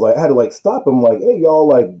heads, and I was like, I had to stop him, hey,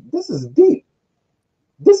 y'all, this is deep.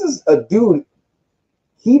 This is a dude,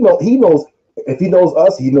 he knows, if he knows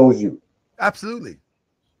us, he knows you. Absolutely.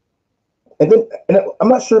 And I'm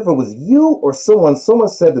not sure if it was you or someone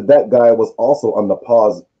said that guy was also on the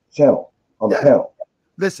Pause channel, on the panel.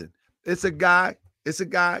 Listen, it's a guy,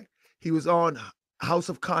 he was on House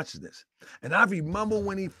of Consciousness. And I remember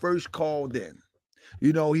when he first called in,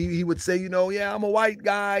 he would say, yeah, I'm a white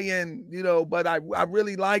guy and, but I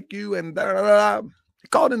really like you and da, da, da. He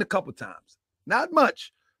called in a couple times. Not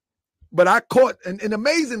much, but I caught, and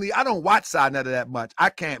amazingly, I don't watch Son Netter that much.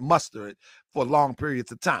 I can't muster it for long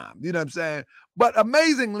periods of time. You know what I'm saying? But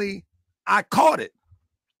amazingly, I caught it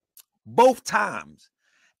both times.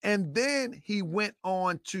 And then he went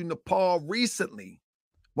on to Nepal recently.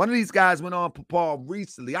 One of these guys went on Nepal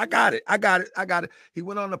recently. I got it. He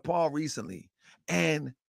went on Nepal recently.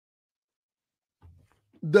 And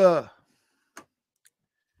the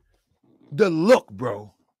look,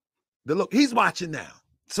 bro. The look, he's watching now.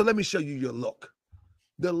 So let me show you your look.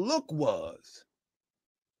 The look was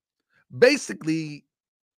basically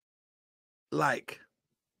like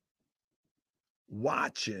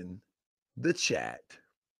watching the chat,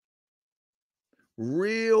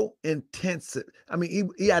 real intense. I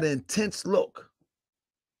mean, he had an intense look.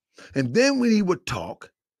 And then when he would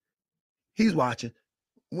talk, he's watching.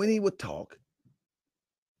 When he would talk,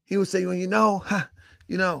 he would say, well,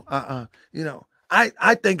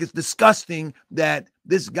 I think it's disgusting that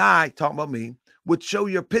this guy, talking about me, would show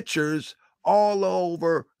your pictures all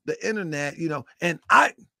over the internet, and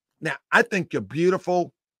I think you're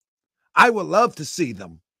beautiful. I would love to see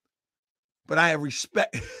them, but I have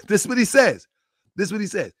respect. This is what he says.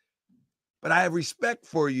 But I have respect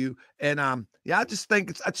for you. And I just think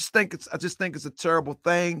it's a terrible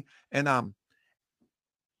thing. And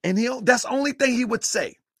that's the only thing he would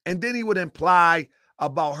say. And then he would imply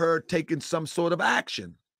about her taking some sort of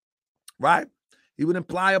action, right? He would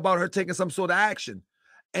imply about her taking some sort of action.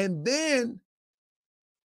 And then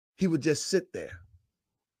he would just sit there.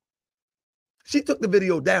 She took the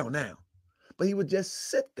video down now, but he would just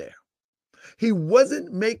sit there. He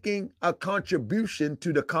wasn't making a contribution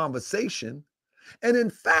to the conversation. And in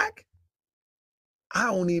fact, I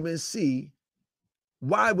don't even see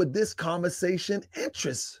why would this conversation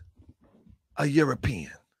interest a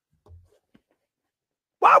European?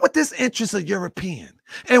 Why would this interest a European?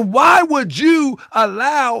 And why would you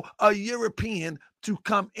allow a European to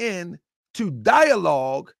come in to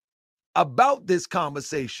dialogue about this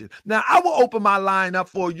conversation? Now, I will open my line up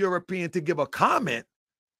for a European to give a comment.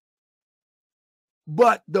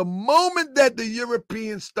 But the moment that the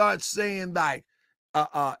Europeans start saying like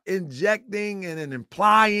injecting and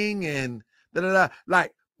implying and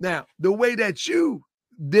like now the way that you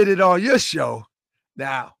did it on your show,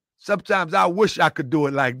 now sometimes I wish I could do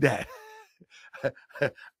it like that.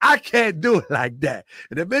 I can't do it like that.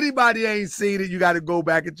 And if anybody ain't seen it, you got to go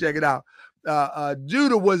back and check it out.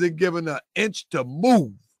 Judah wasn't given an inch to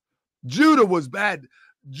move. Judah was bad.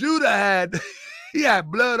 Judah had he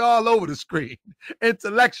had blood all over the screen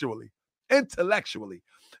intellectually. You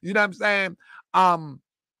know what I'm saying?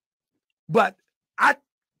 But I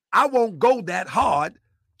won't go that hard.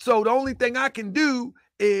 So the only thing I can do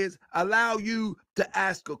is allow you to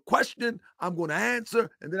ask a question. I'm going to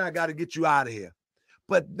answer, and then I got to get you out of here.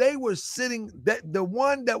 But they were sitting, the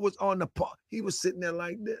one that was on the part, he was sitting there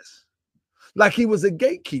like this, like he was a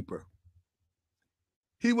gatekeeper.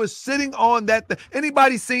 He was sitting on that.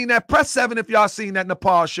 Anybody seen that? Press 7 if y'all seen that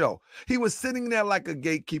Napah show. He was sitting there like a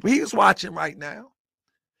gatekeeper. He's watching right now.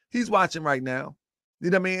 You know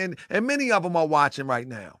what I mean? And many of them are watching right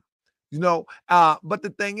now. But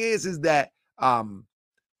the thing is that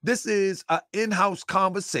this is an in-house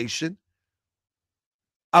conversation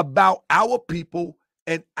about our people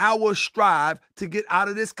and our strive to get out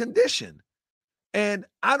of this condition. And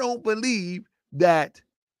I don't believe that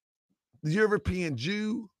the European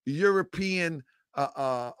Jew, European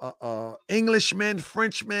Englishmen,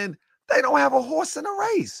 Frenchmen, they don't have a horse in a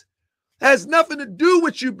race. It has nothing to do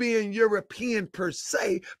with you being European per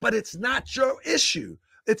se, but it's not your issue.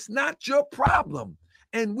 It's not your problem.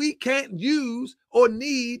 And we can't use or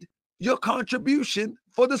need your contribution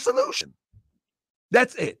for the solution.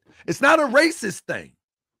 That's it. It's not a racist thing.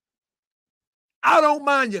 I don't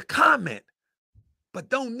mind your comment, but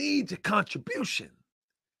don't need your contribution.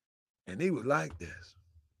 And he was like this.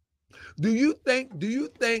 Do you think,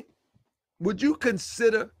 would you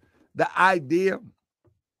consider the idea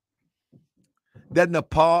that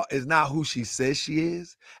Napah is not who she says she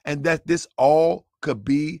is, and that this all could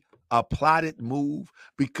be a plotted move?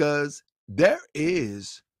 Because there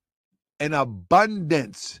is an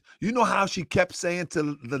abundance. You know how she kept saying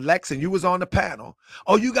to the Lex, and you was on the panel,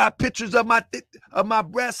 oh, you got pictures of my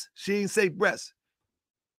breasts? She didn't say breasts.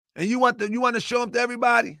 And you want to show them to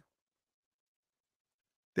everybody?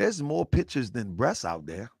 There's more pictures than breasts out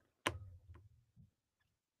there.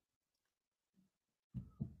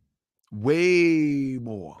 Way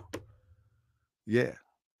more. Yeah.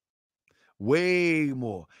 Way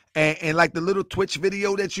more. And like the little Twitch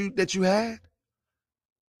video that you had,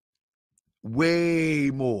 way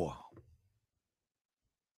more.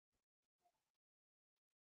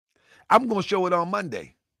 I'm going to show it on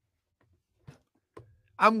Monday.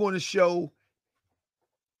 I'm going to show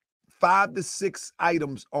 5 to 6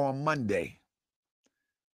 items on Monday.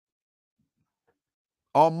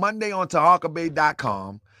 On Monday on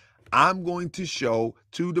TaHawkaBay.com, I'm going to show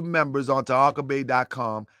to the members on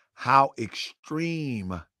TaHawkaBay.com how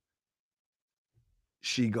extreme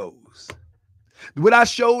she goes. What I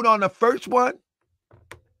showed on the first one,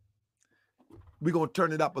 we're going to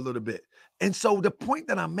turn it up a little bit. And so the point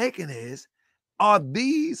that I'm making is, are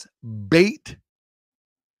these bait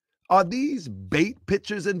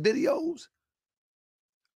pictures and videos?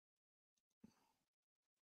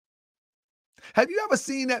 Have you ever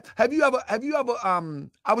seen that? Have you ever,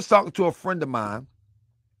 I was talking to a friend of mine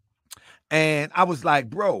and I was like,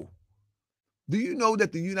 bro, do you know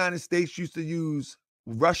that the United States used to use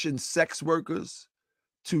Russian sex workers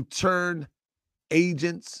to turn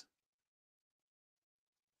agents?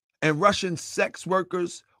 And Russian sex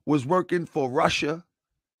workers was working for Russia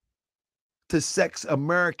to sex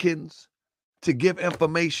Americans to give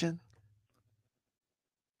information.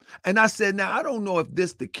 And I said, now, I don't know if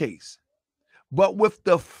this the case, but with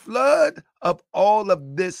the flood of all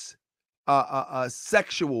of this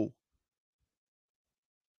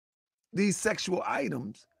these sexual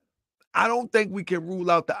items, I don't think we can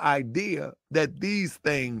rule out the idea that these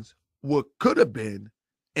things could have been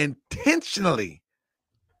intentionally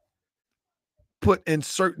put in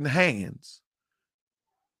certain hands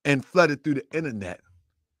and flooded through the internet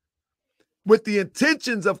with the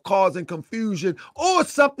intentions of causing confusion, or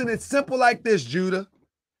something as simple like this, Judah,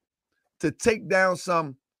 to take down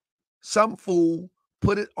some fool,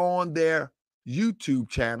 put it on their YouTube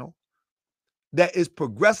channel that is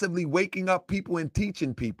progressively waking up people and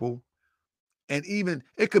teaching people. And even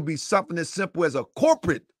it could be something as simple as a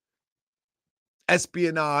corporate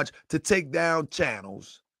espionage to take down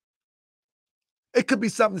channels. It could be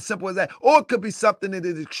something simple as that, or it could be something that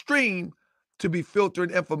is extreme to be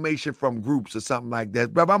filtering information from groups or something like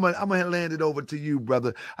that. Brother, I'm gonna land it over to you,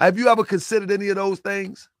 brother. Have you ever considered any of those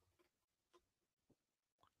things?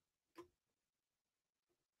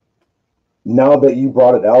 Now that you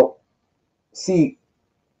brought it out, see,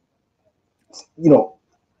 you know,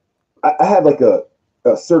 I have like a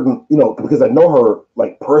certain, you know, because I know her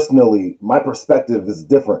like personally, my perspective is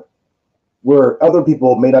different. Where other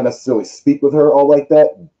people may not necessarily speak with her all like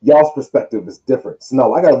that, y'all's perspective is different. So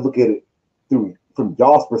now I got to look at it from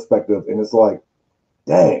y'all's perspective, and it's like,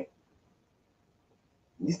 dang,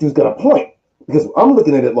 these dudes got a point. Because I'm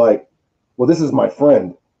looking at it like, well, this is my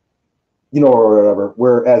friend, you know, or whatever.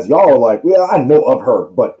 Whereas y'all are like, yeah, I know of her,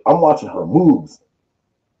 but I'm watching her moves.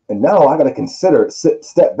 And now I got to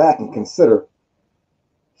step back and consider,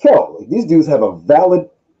 yo, like, these dudes have a valid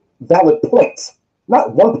points,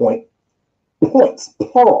 not 1 point, points,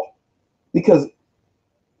 plural. Because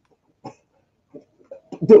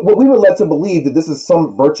what we were led to believe that this is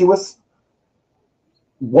some virtuous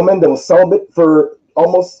woman that was celibate for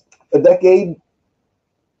almost a decade,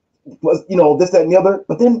 was, you know, this, that, and the other.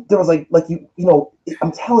 But then there was like you know,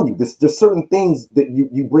 I'm telling you, there's certain things that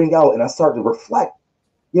you bring out, and I start to reflect.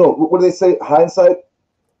 You know, what do they say? Hindsight.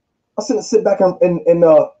 I sit back in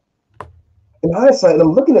hindsight, and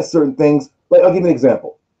I'm looking at certain things. Like, I'll give you an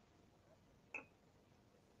example.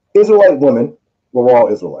 Israelite women, well, we're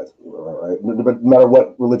all Israelites, right? No matter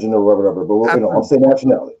what religion or whatever, but you know, I'm saying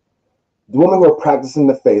nationality. The women who are practicing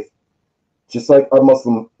the faith, just like our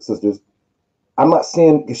Muslim sisters, I'm not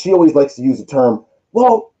saying, because she always likes to use the term,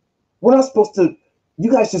 well, we're not supposed to,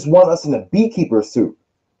 you guys just want us in a beekeeper suit.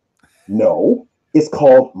 No, it's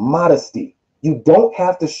called modesty. You don't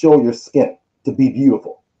have to show your skin to be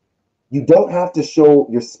beautiful. You don't have to show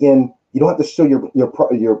your skin. You don't have to show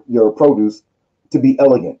your produce to be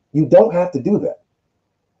elegant. You don't have to do that.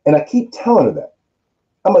 And I keep telling her that.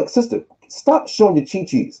 I'm like, sister, stop showing your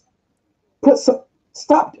chi-chis.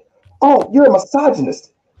 Stop. Oh, you're a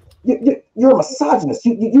misogynist. You're a misogynist.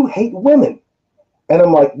 You hate women. And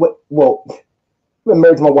I'm like, what? Well, I've been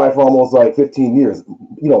married to my wife for almost like 15 years.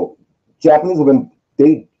 You know, Japanese women,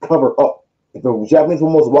 they cover up. If a Japanese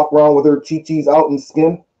woman walk around with her chi-chis out in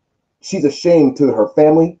skin, she's a shame to her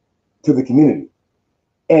family, to the community.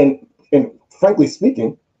 And frankly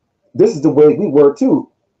speaking, this is the way we were too.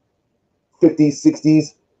 50s,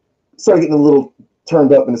 60s, started getting a little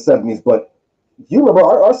turned up in the 70s. But you remember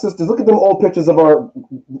our sisters, look at them old pictures of our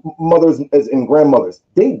mothers and grandmothers.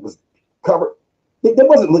 They was covered. They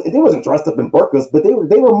wasn't dressed up in burqas, but they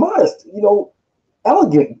were modest, you know,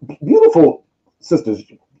 elegant, beautiful sisters,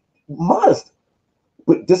 modest.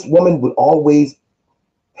 But this woman would always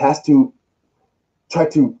has to try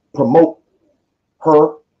to promote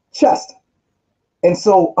her chest. And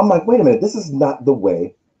so I'm like, wait a minute, this is not the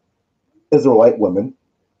way Israelite women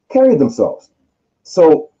carry themselves.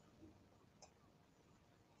 So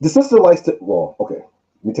the sister likes to, well, okay,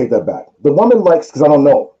 let me take that back. The woman likes, because I don't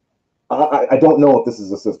know. I don't know if this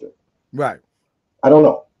is a sister. Right. I don't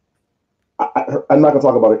know. I'm not going to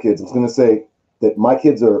talk about her kids. I'm just going to say that my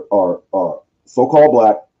kids are so-called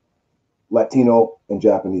Black, Latino, and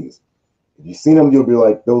Japanese. If you've seen them, you'll be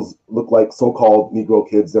like, those look like so-called Negro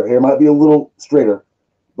kids. Their hair might be a little straighter,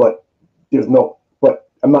 but there's no, but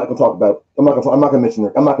I'm not going to talk about, I'm not going to mention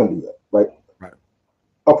her. I'm not going to do that, right? Right.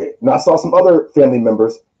 Okay, now I saw some other family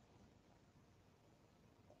members.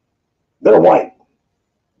 They're white.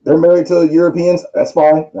 they're married to Europeans, that's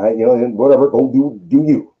fine. Right? You know, whatever, go do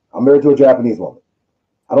you. I'm married to a Japanese woman.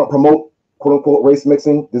 I don't promote quote unquote race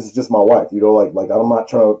mixing. This is just my wife. You know, like I'm not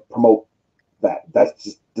trying to promote that.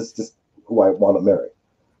 That's just who I want to marry.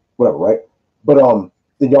 Whatever, right? But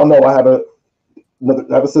then y'all know I have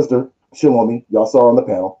a sister, Shalomi. Y'all saw her on the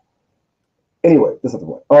panel. Anyway, this is the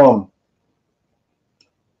point.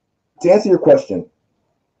 To answer your question,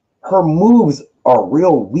 her moves are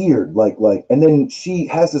real weird. Like, and then she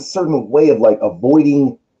has a certain way of like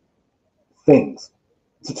avoiding things.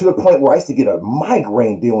 So to the point where I used to get a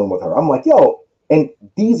migraine dealing with her. I'm like, yo, and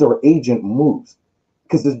these are agent moves.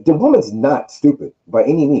 Because the woman's not stupid by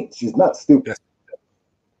any means. She's not stupid. Yes.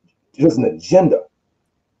 She has an agenda.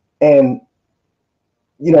 And,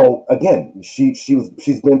 you know, again, she's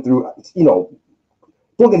been through, you know,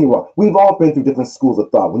 don't get me wrong. We've all been through different schools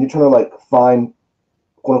of thought. When you're trying to like find,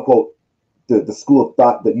 quote unquote, the school of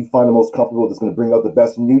thought that you find the most comfortable that's going to bring out the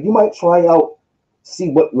best in you, you might try out, see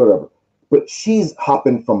whatever. But she's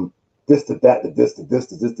hopping from this to that, to this, to this,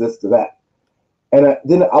 to this to that. And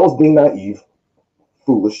then I was being naive,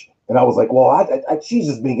 foolish. And I was like, well, she's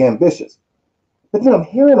just being ambitious. But then I'm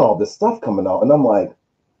hearing all this stuff coming out. And I'm like,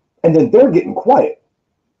 and then they're getting quiet.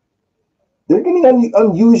 They're getting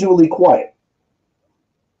unusually quiet.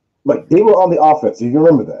 Like they were on the offense. You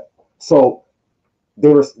remember that. So they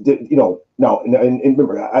were, you know, now, and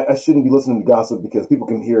remember, I shouldn't be listening to gossip because people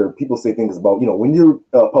can hear people say things about, you know, when you're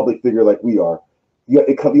a public figure like we are, you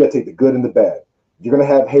got to take the good and the bad. You're going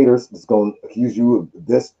to have haters that's going to accuse you of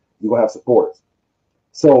this. You're going to have supporters.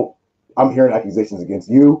 So I'm hearing accusations against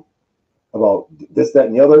you about this, that,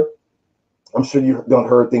 and the other. I'm sure you done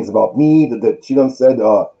heard things about me that she done said,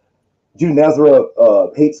 Judy Nazareth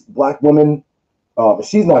hates black women.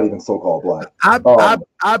 She's not even so-called black.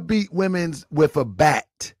 I beat women with a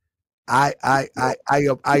bat. I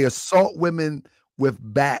assault women with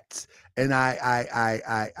bats, and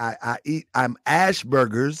I eat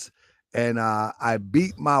Ashburgers, and I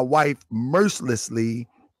beat my wife mercilessly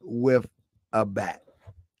with a bat.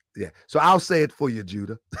 Yeah, so I'll say it for you,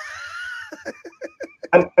 Judah.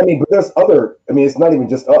 I mean, but there's other. I mean, it's not even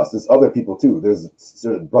just us. There's other people too. There's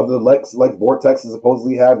brother Lex, like Vortex,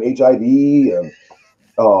 supposedly have HIV, and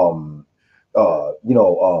you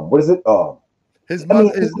know, what is it? His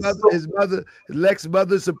mother, Lex's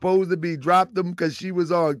mother, supposed to be dropped him because she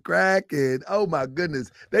was on crack, and oh my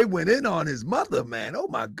goodness, they went in on his mother, man. Oh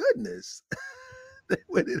my goodness, they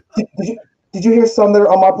went in. Did you hear some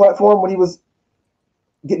there on my platform when he was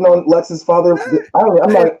getting on Lex's father?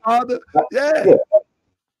 I'm not. Father, yeah.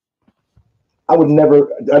 I would never.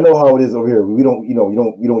 I know how it is over here. We don't, you know,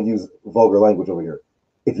 we don't use vulgar language over here.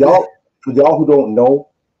 If y'all, for y'all who don't know,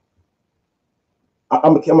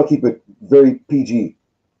 I'm gonna keep it very PG.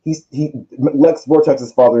 Lex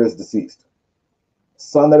Vortex's father is deceased.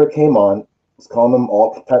 Son that came on was calling them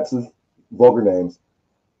all types of vulgar names,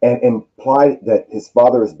 and implied that his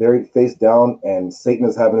father is buried face down and Satan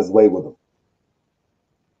is having his way with him.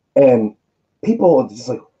 And people are just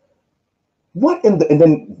like, what in the, and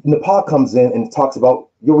then Napah comes in and talks about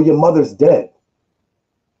your mother's dead.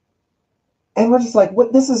 And we're just like,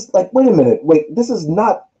 what? This is like, wait a minute, wait, this is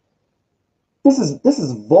not, this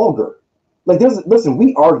is vulgar. Like, listen,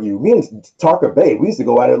 we argue, me and Tarka Bay, we used to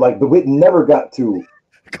go at it like, but we never got to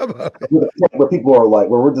come on, where people are like,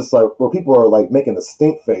 where we're just like, where people are like making a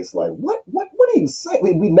stink face, like, what are you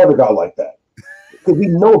saying? We never got like that because we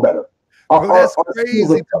know better. That's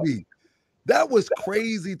crazy to me. That was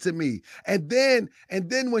crazy to me. And then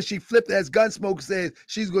when she flipped, as Gunsmoke says,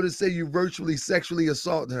 she's going to say you virtually sexually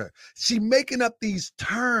assaulted her. She making up these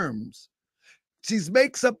terms. She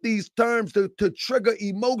makes up these terms to trigger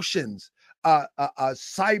emotions.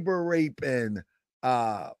 Cyber rape and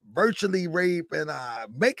virtually rape, and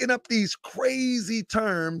making up these crazy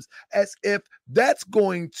terms as if that's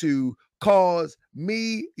going to cause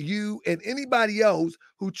me, you, and anybody else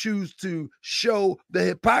who choose to show the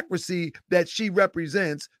hypocrisy that she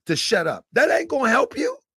represents to shut up. That ain't gonna help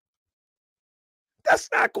you. That's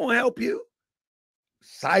not gonna help you.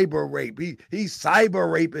 Cyber rape. He's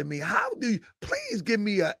cyber raping me. How do you, please give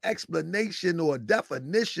me an explanation or a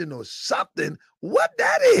definition or something what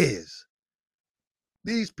that is.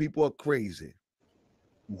 These people are crazy.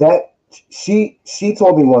 That she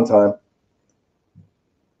told me one time,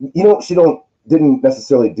 you know, she didn't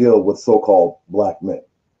necessarily deal with so-called black men.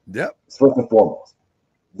 Yep. First and foremost,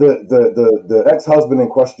 the ex-husband in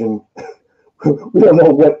question, we don't know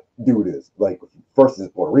what dude is. Like, first is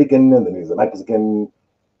Puerto Rican, and then he's a Mexican.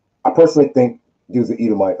 I personally think dude's an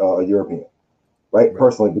Edomite, a European, right?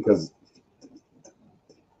 Personally, because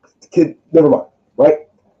the kid, never mind, right?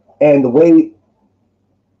 And the way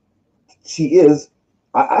she is,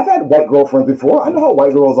 I've had white girlfriends before. I know how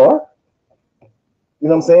white girls are. You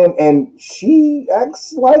know what I'm saying? And she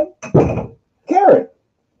acts like Karen.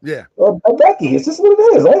 Yeah. Or Becky. It's just what it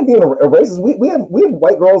is. I ain't being a racist. We have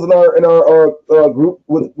white girls in our group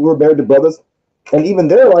who are married to brothers, and even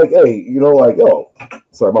they're like, hey, you know, like, oh,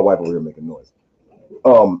 sorry, my wife over here making noise.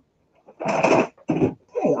 Dang,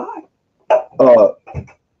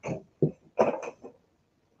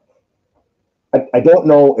 I don't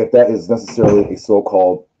know if that is necessarily a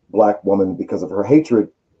so-called black woman because of her hatred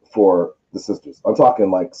for the sisters. I'm talking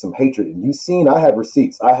like some hatred. And you've seen, I have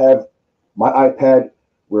receipts. I have my iPad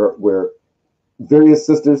where various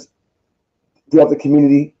sisters throughout the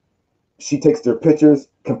community, she takes their pictures,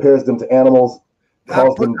 compares them to animals,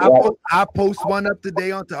 calls them black. I post one up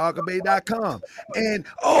today on talkabay.com. And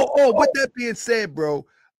with that being said, bro,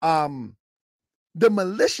 the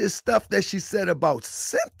malicious stuff that she said about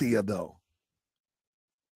Cynthia, though.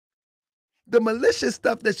 The malicious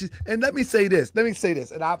stuff that she, and let me say this,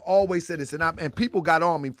 and I've always said this, and people got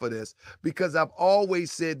on me for this because I've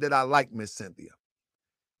always said that I like Miss Cynthia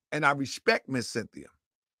and I respect Miss Cynthia.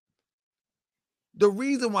 The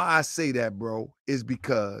reason why I say that, bro, is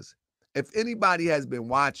because if anybody has been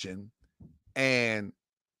watching and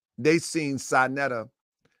they seen Sinetta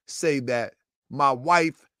say that my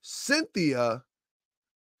wife Cynthia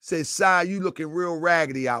says, "Si, you looking real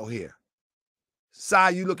raggedy out here. Si,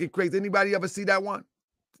 you looking crazy." Anybody ever see that one?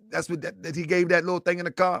 That's what that he gave that little thing in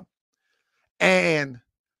the car. And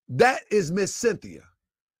that is Miss Cynthia.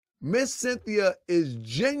 Miss Cynthia is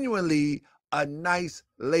genuinely a nice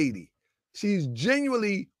lady. She's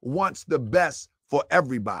genuinely wants the best for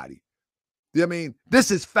everybody. You know what I mean?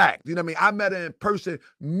 This is fact. You know what I mean? I met her in person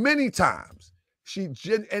many times. In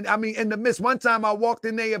the midst, one time I walked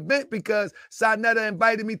in their event because Sinetta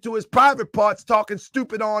invited me to his private parts talking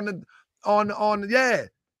stupid on, yeah.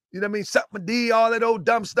 You know what I mean? Suck my D, all that old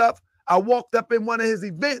dumb stuff. I walked up in one of his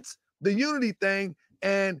events, the Unity thing,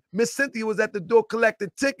 and Miss Cynthia was at the door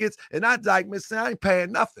collecting tickets, and I was like, Miss Cynthia, I ain't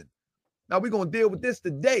paying nothing. Now we're going to deal with this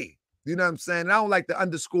today. You know what I'm saying? And I don't like to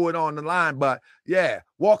underscore it on the line, but yeah,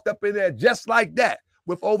 walked up in there just like that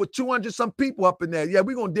with over 200 some people up in there. Yeah,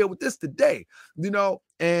 we're going to deal with this today, you know?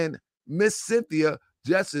 And Miss Cynthia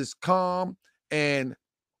just as calm and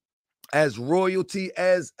as royalty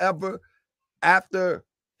as ever after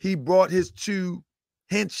he brought his 2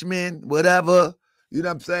 henchmen, whatever, you know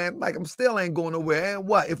what I'm saying? Like, I'm still ain't going nowhere. And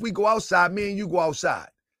what? If we go outside, me and you go outside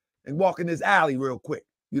and walk in this alley real quick.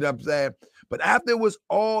 You know what I'm saying? But after it was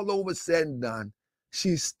all over said and done,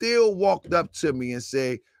 she still walked up to me and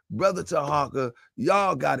said, Brother Tahaka,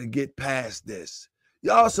 y'all got to get past this.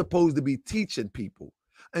 Y'all supposed to be teaching people.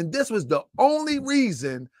 And this was the only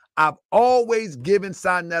reason I've always given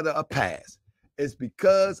Sinetta a pass. It's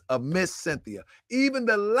because of Miss Cynthia. Even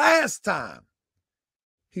the last time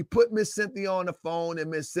he put Miss Cynthia on the phone and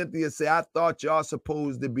Miss Cynthia said, I thought y'all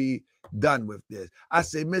supposed to be done with this. I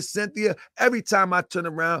say, Miss Cynthia, every time I turn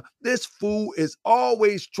around, this fool is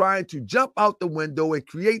always trying to jump out the window and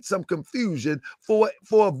create some confusion for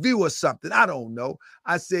a view or something. I don't know.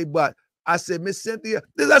 I said, Miss Cynthia,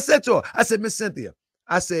 this I said to her, I said, Miss Cynthia,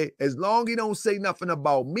 I say, as long as he don't say nothing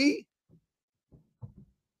about me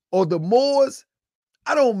or the Moors,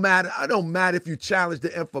 I don't matter. I don't matter if you challenge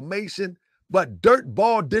the information, but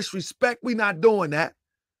dirtball disrespect, we not doing that.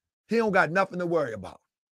 He don't got nothing to worry about.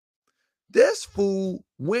 This fool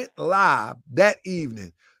went live that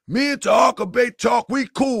evening. Me and Tahaka Bay talk, we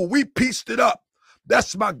cool, we pieced it up.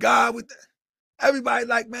 That's my guy with that. Everybody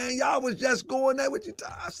like, man, y'all was just going there with you.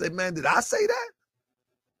 I said, man, did I say that?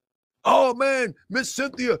 Oh man, Miss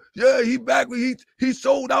Cynthia, yeah, he back when he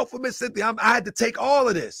sold out for Miss Cynthia. I had to take all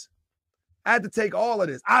of this. I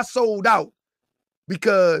sold out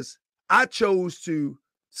because I chose to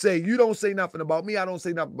say, you don't say nothing about me, I don't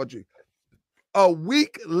say nothing about you. A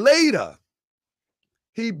week later,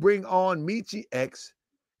 he bring on Michi X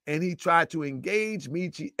and he tried to engage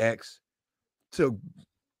Michi X to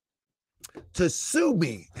sue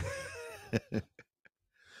me.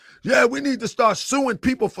 Yeah, we need to start suing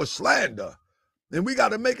people for slander. And we got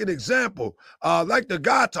to make an example. Like the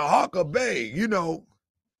guy Tahaka Bay, you know.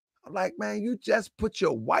 I'm like, man, you just put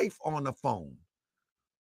your wife on the phone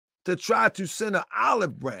to try to send an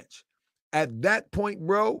olive branch. At that point,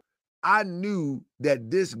 bro, I knew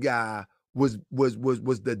that this guy was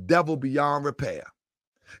the devil beyond repair.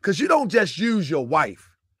 Because you don't just use your wife.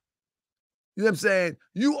 You know what I'm saying?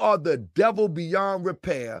 You are the devil beyond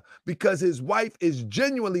repair because his wife is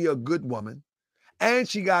genuinely a good woman and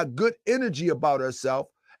she got good energy about herself.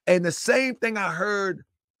 And the same thing I heard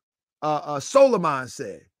Solomon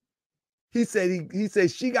said. He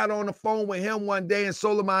said she got on the phone with him one day and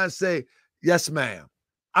Solomon said, yes, ma'am.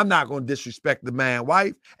 I'm not going to disrespect the man's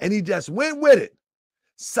wife. And he just went with it.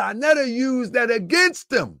 Sonetta used that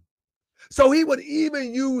against him. So he would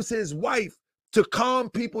even use his wife to calm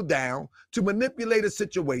people down, to manipulate a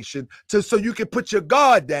situation, so you can put your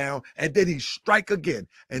guard down, and then he strike again.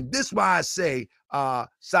 And this is why I say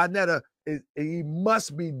Sonetta, he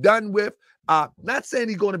must be done with. Not saying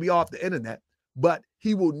he's going to be off the internet, but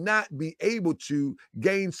he will not be able to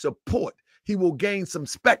gain support. He will gain some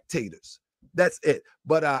spectators. That's it.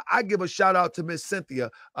 But I give a shout out to Miss Cynthia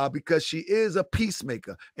because she is a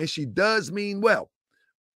peacemaker and she does mean well.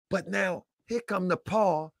 But now here come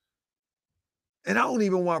Napah. And I don't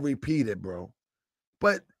even want to repeat it, bro.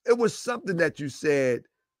 But it was something that you said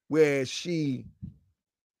where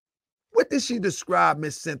what did she describe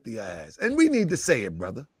Miss Cynthia as? And we need to say it,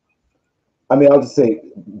 brother. I mean, I'll just say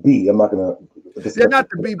B. I'm not going to. Yeah, not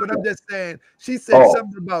the B, but I'm just saying, she said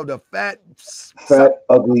something about a fat,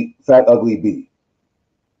 ugly B.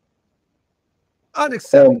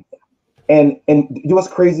 Unacceptable. And you know what's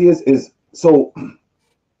crazy is so,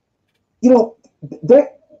 you know,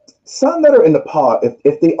 that Sonetta and Napah,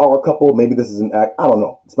 if they are a couple, maybe this is an act. I don't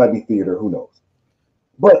know. This might be theater. Who knows?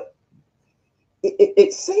 But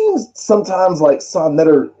it seems sometimes like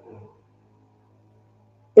Sonetta.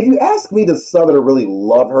 If you ask me, does Sonetta really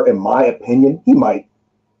love her? In my opinion, he might.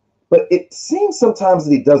 But it seems sometimes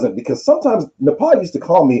that he doesn't, because sometimes Napah used to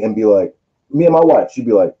call me and be like, me and my wife, she'd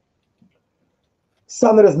be like,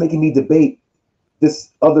 Sonetta's making me debate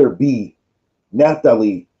this other B,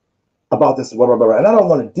 Naphtali, about this, blah, blah, blah, and I don't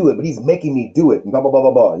want to do it, but he's making me do it, and blah, blah, blah,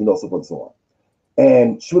 blah, blah, you know, so forth and so on.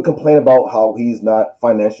 And she would complain about how he's not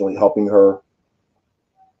financially helping her.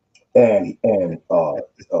 And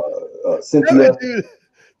Cynthia.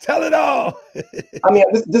 Tell it all. I mean,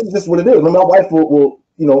 this is just what it is. I mean, my wife will,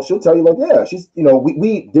 you know, she'll tell you, like, yeah, she's, you know,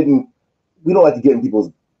 we don't like to get in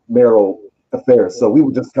people's marital affairs. So we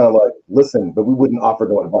would just kind of like listen, but we wouldn't offer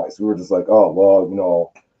no advice. We were just like, oh, well, you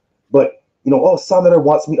know, but, you know, oh, Sonetta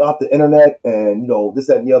wants me off the internet and, you know, this,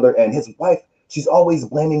 that, and the other. And his wife, she's always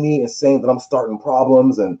blaming me and saying that I'm starting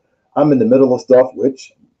problems and I'm in the middle of stuff,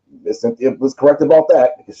 which Miss Cynthia was correct about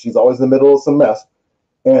that, because she's always in the middle of some mess.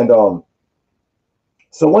 And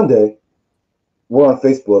so one day we're on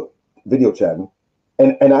Facebook video chatting,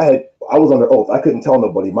 and I was under oath. I couldn't tell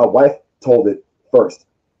nobody. My wife told it first.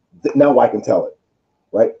 Now I can tell it,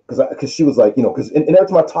 right? Because she was like, you know, because and every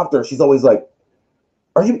time I talk to her, she's always like,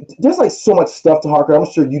 there's like so much stuff to Harker. I'm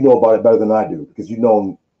sure you know about it better than I do, because you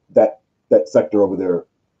know that sector over there.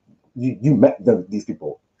 You met these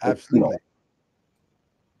people. Absolutely.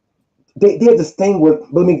 You know, they had this thing with,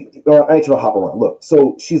 let me, I ain't trying to hop around. Look,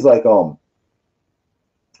 so she's like,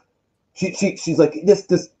 she's like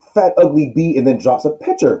this fat ugly B, and then drops a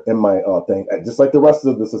picture in my thing, just like the rest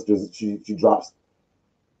of the sisters. She drops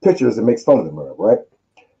pictures and makes fun of them, right?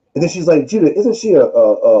 And then she's like, Judah, isn't she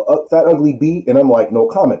a fat ugly B? And I'm like, no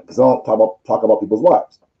comment, because I don't talk about people's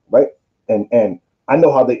wives, right? And I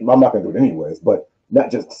know how I'm not gonna do it anyways, but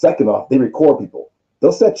not just second off, they record people.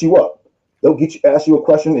 They'll set you up. They'll ask you a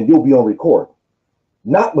question and you'll be on record.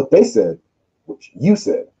 Not what they said, which you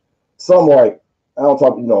said. So I'm like, I don't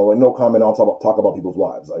talk, you know, like no comment. I don't talk about people's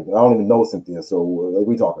wives. Like, I don't even know Cynthia, so what are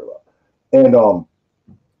we talking about? And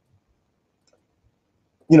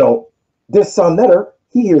you know, this Sonetta,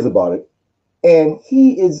 he hears about it, and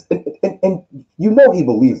he is, and you know he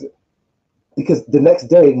believes it, because the next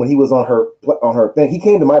day when he was on her thing, he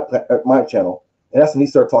came to my channel, and that's when he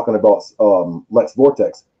started talking about Lex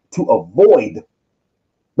Vortex to avoid.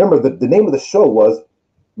 Remember, the name of the show was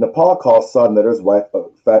Napah calls Sonetta's wife a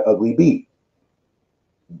fat ugly B.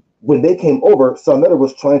 When they came over, Sonetta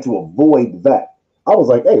was trying to avoid that. I was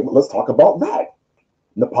like, hey, well, let's talk about that.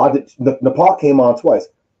 Napah came on twice.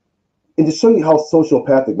 And to show you how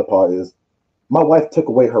sociopathic Napah is, my wife took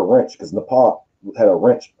away her wrench, because Napah had a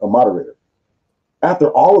wrench, a moderator.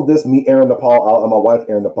 After all of this, me airing Napah out and my wife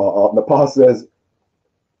airing Napah out, Napah says,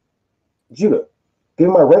 Judah, give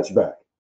me my wrench back.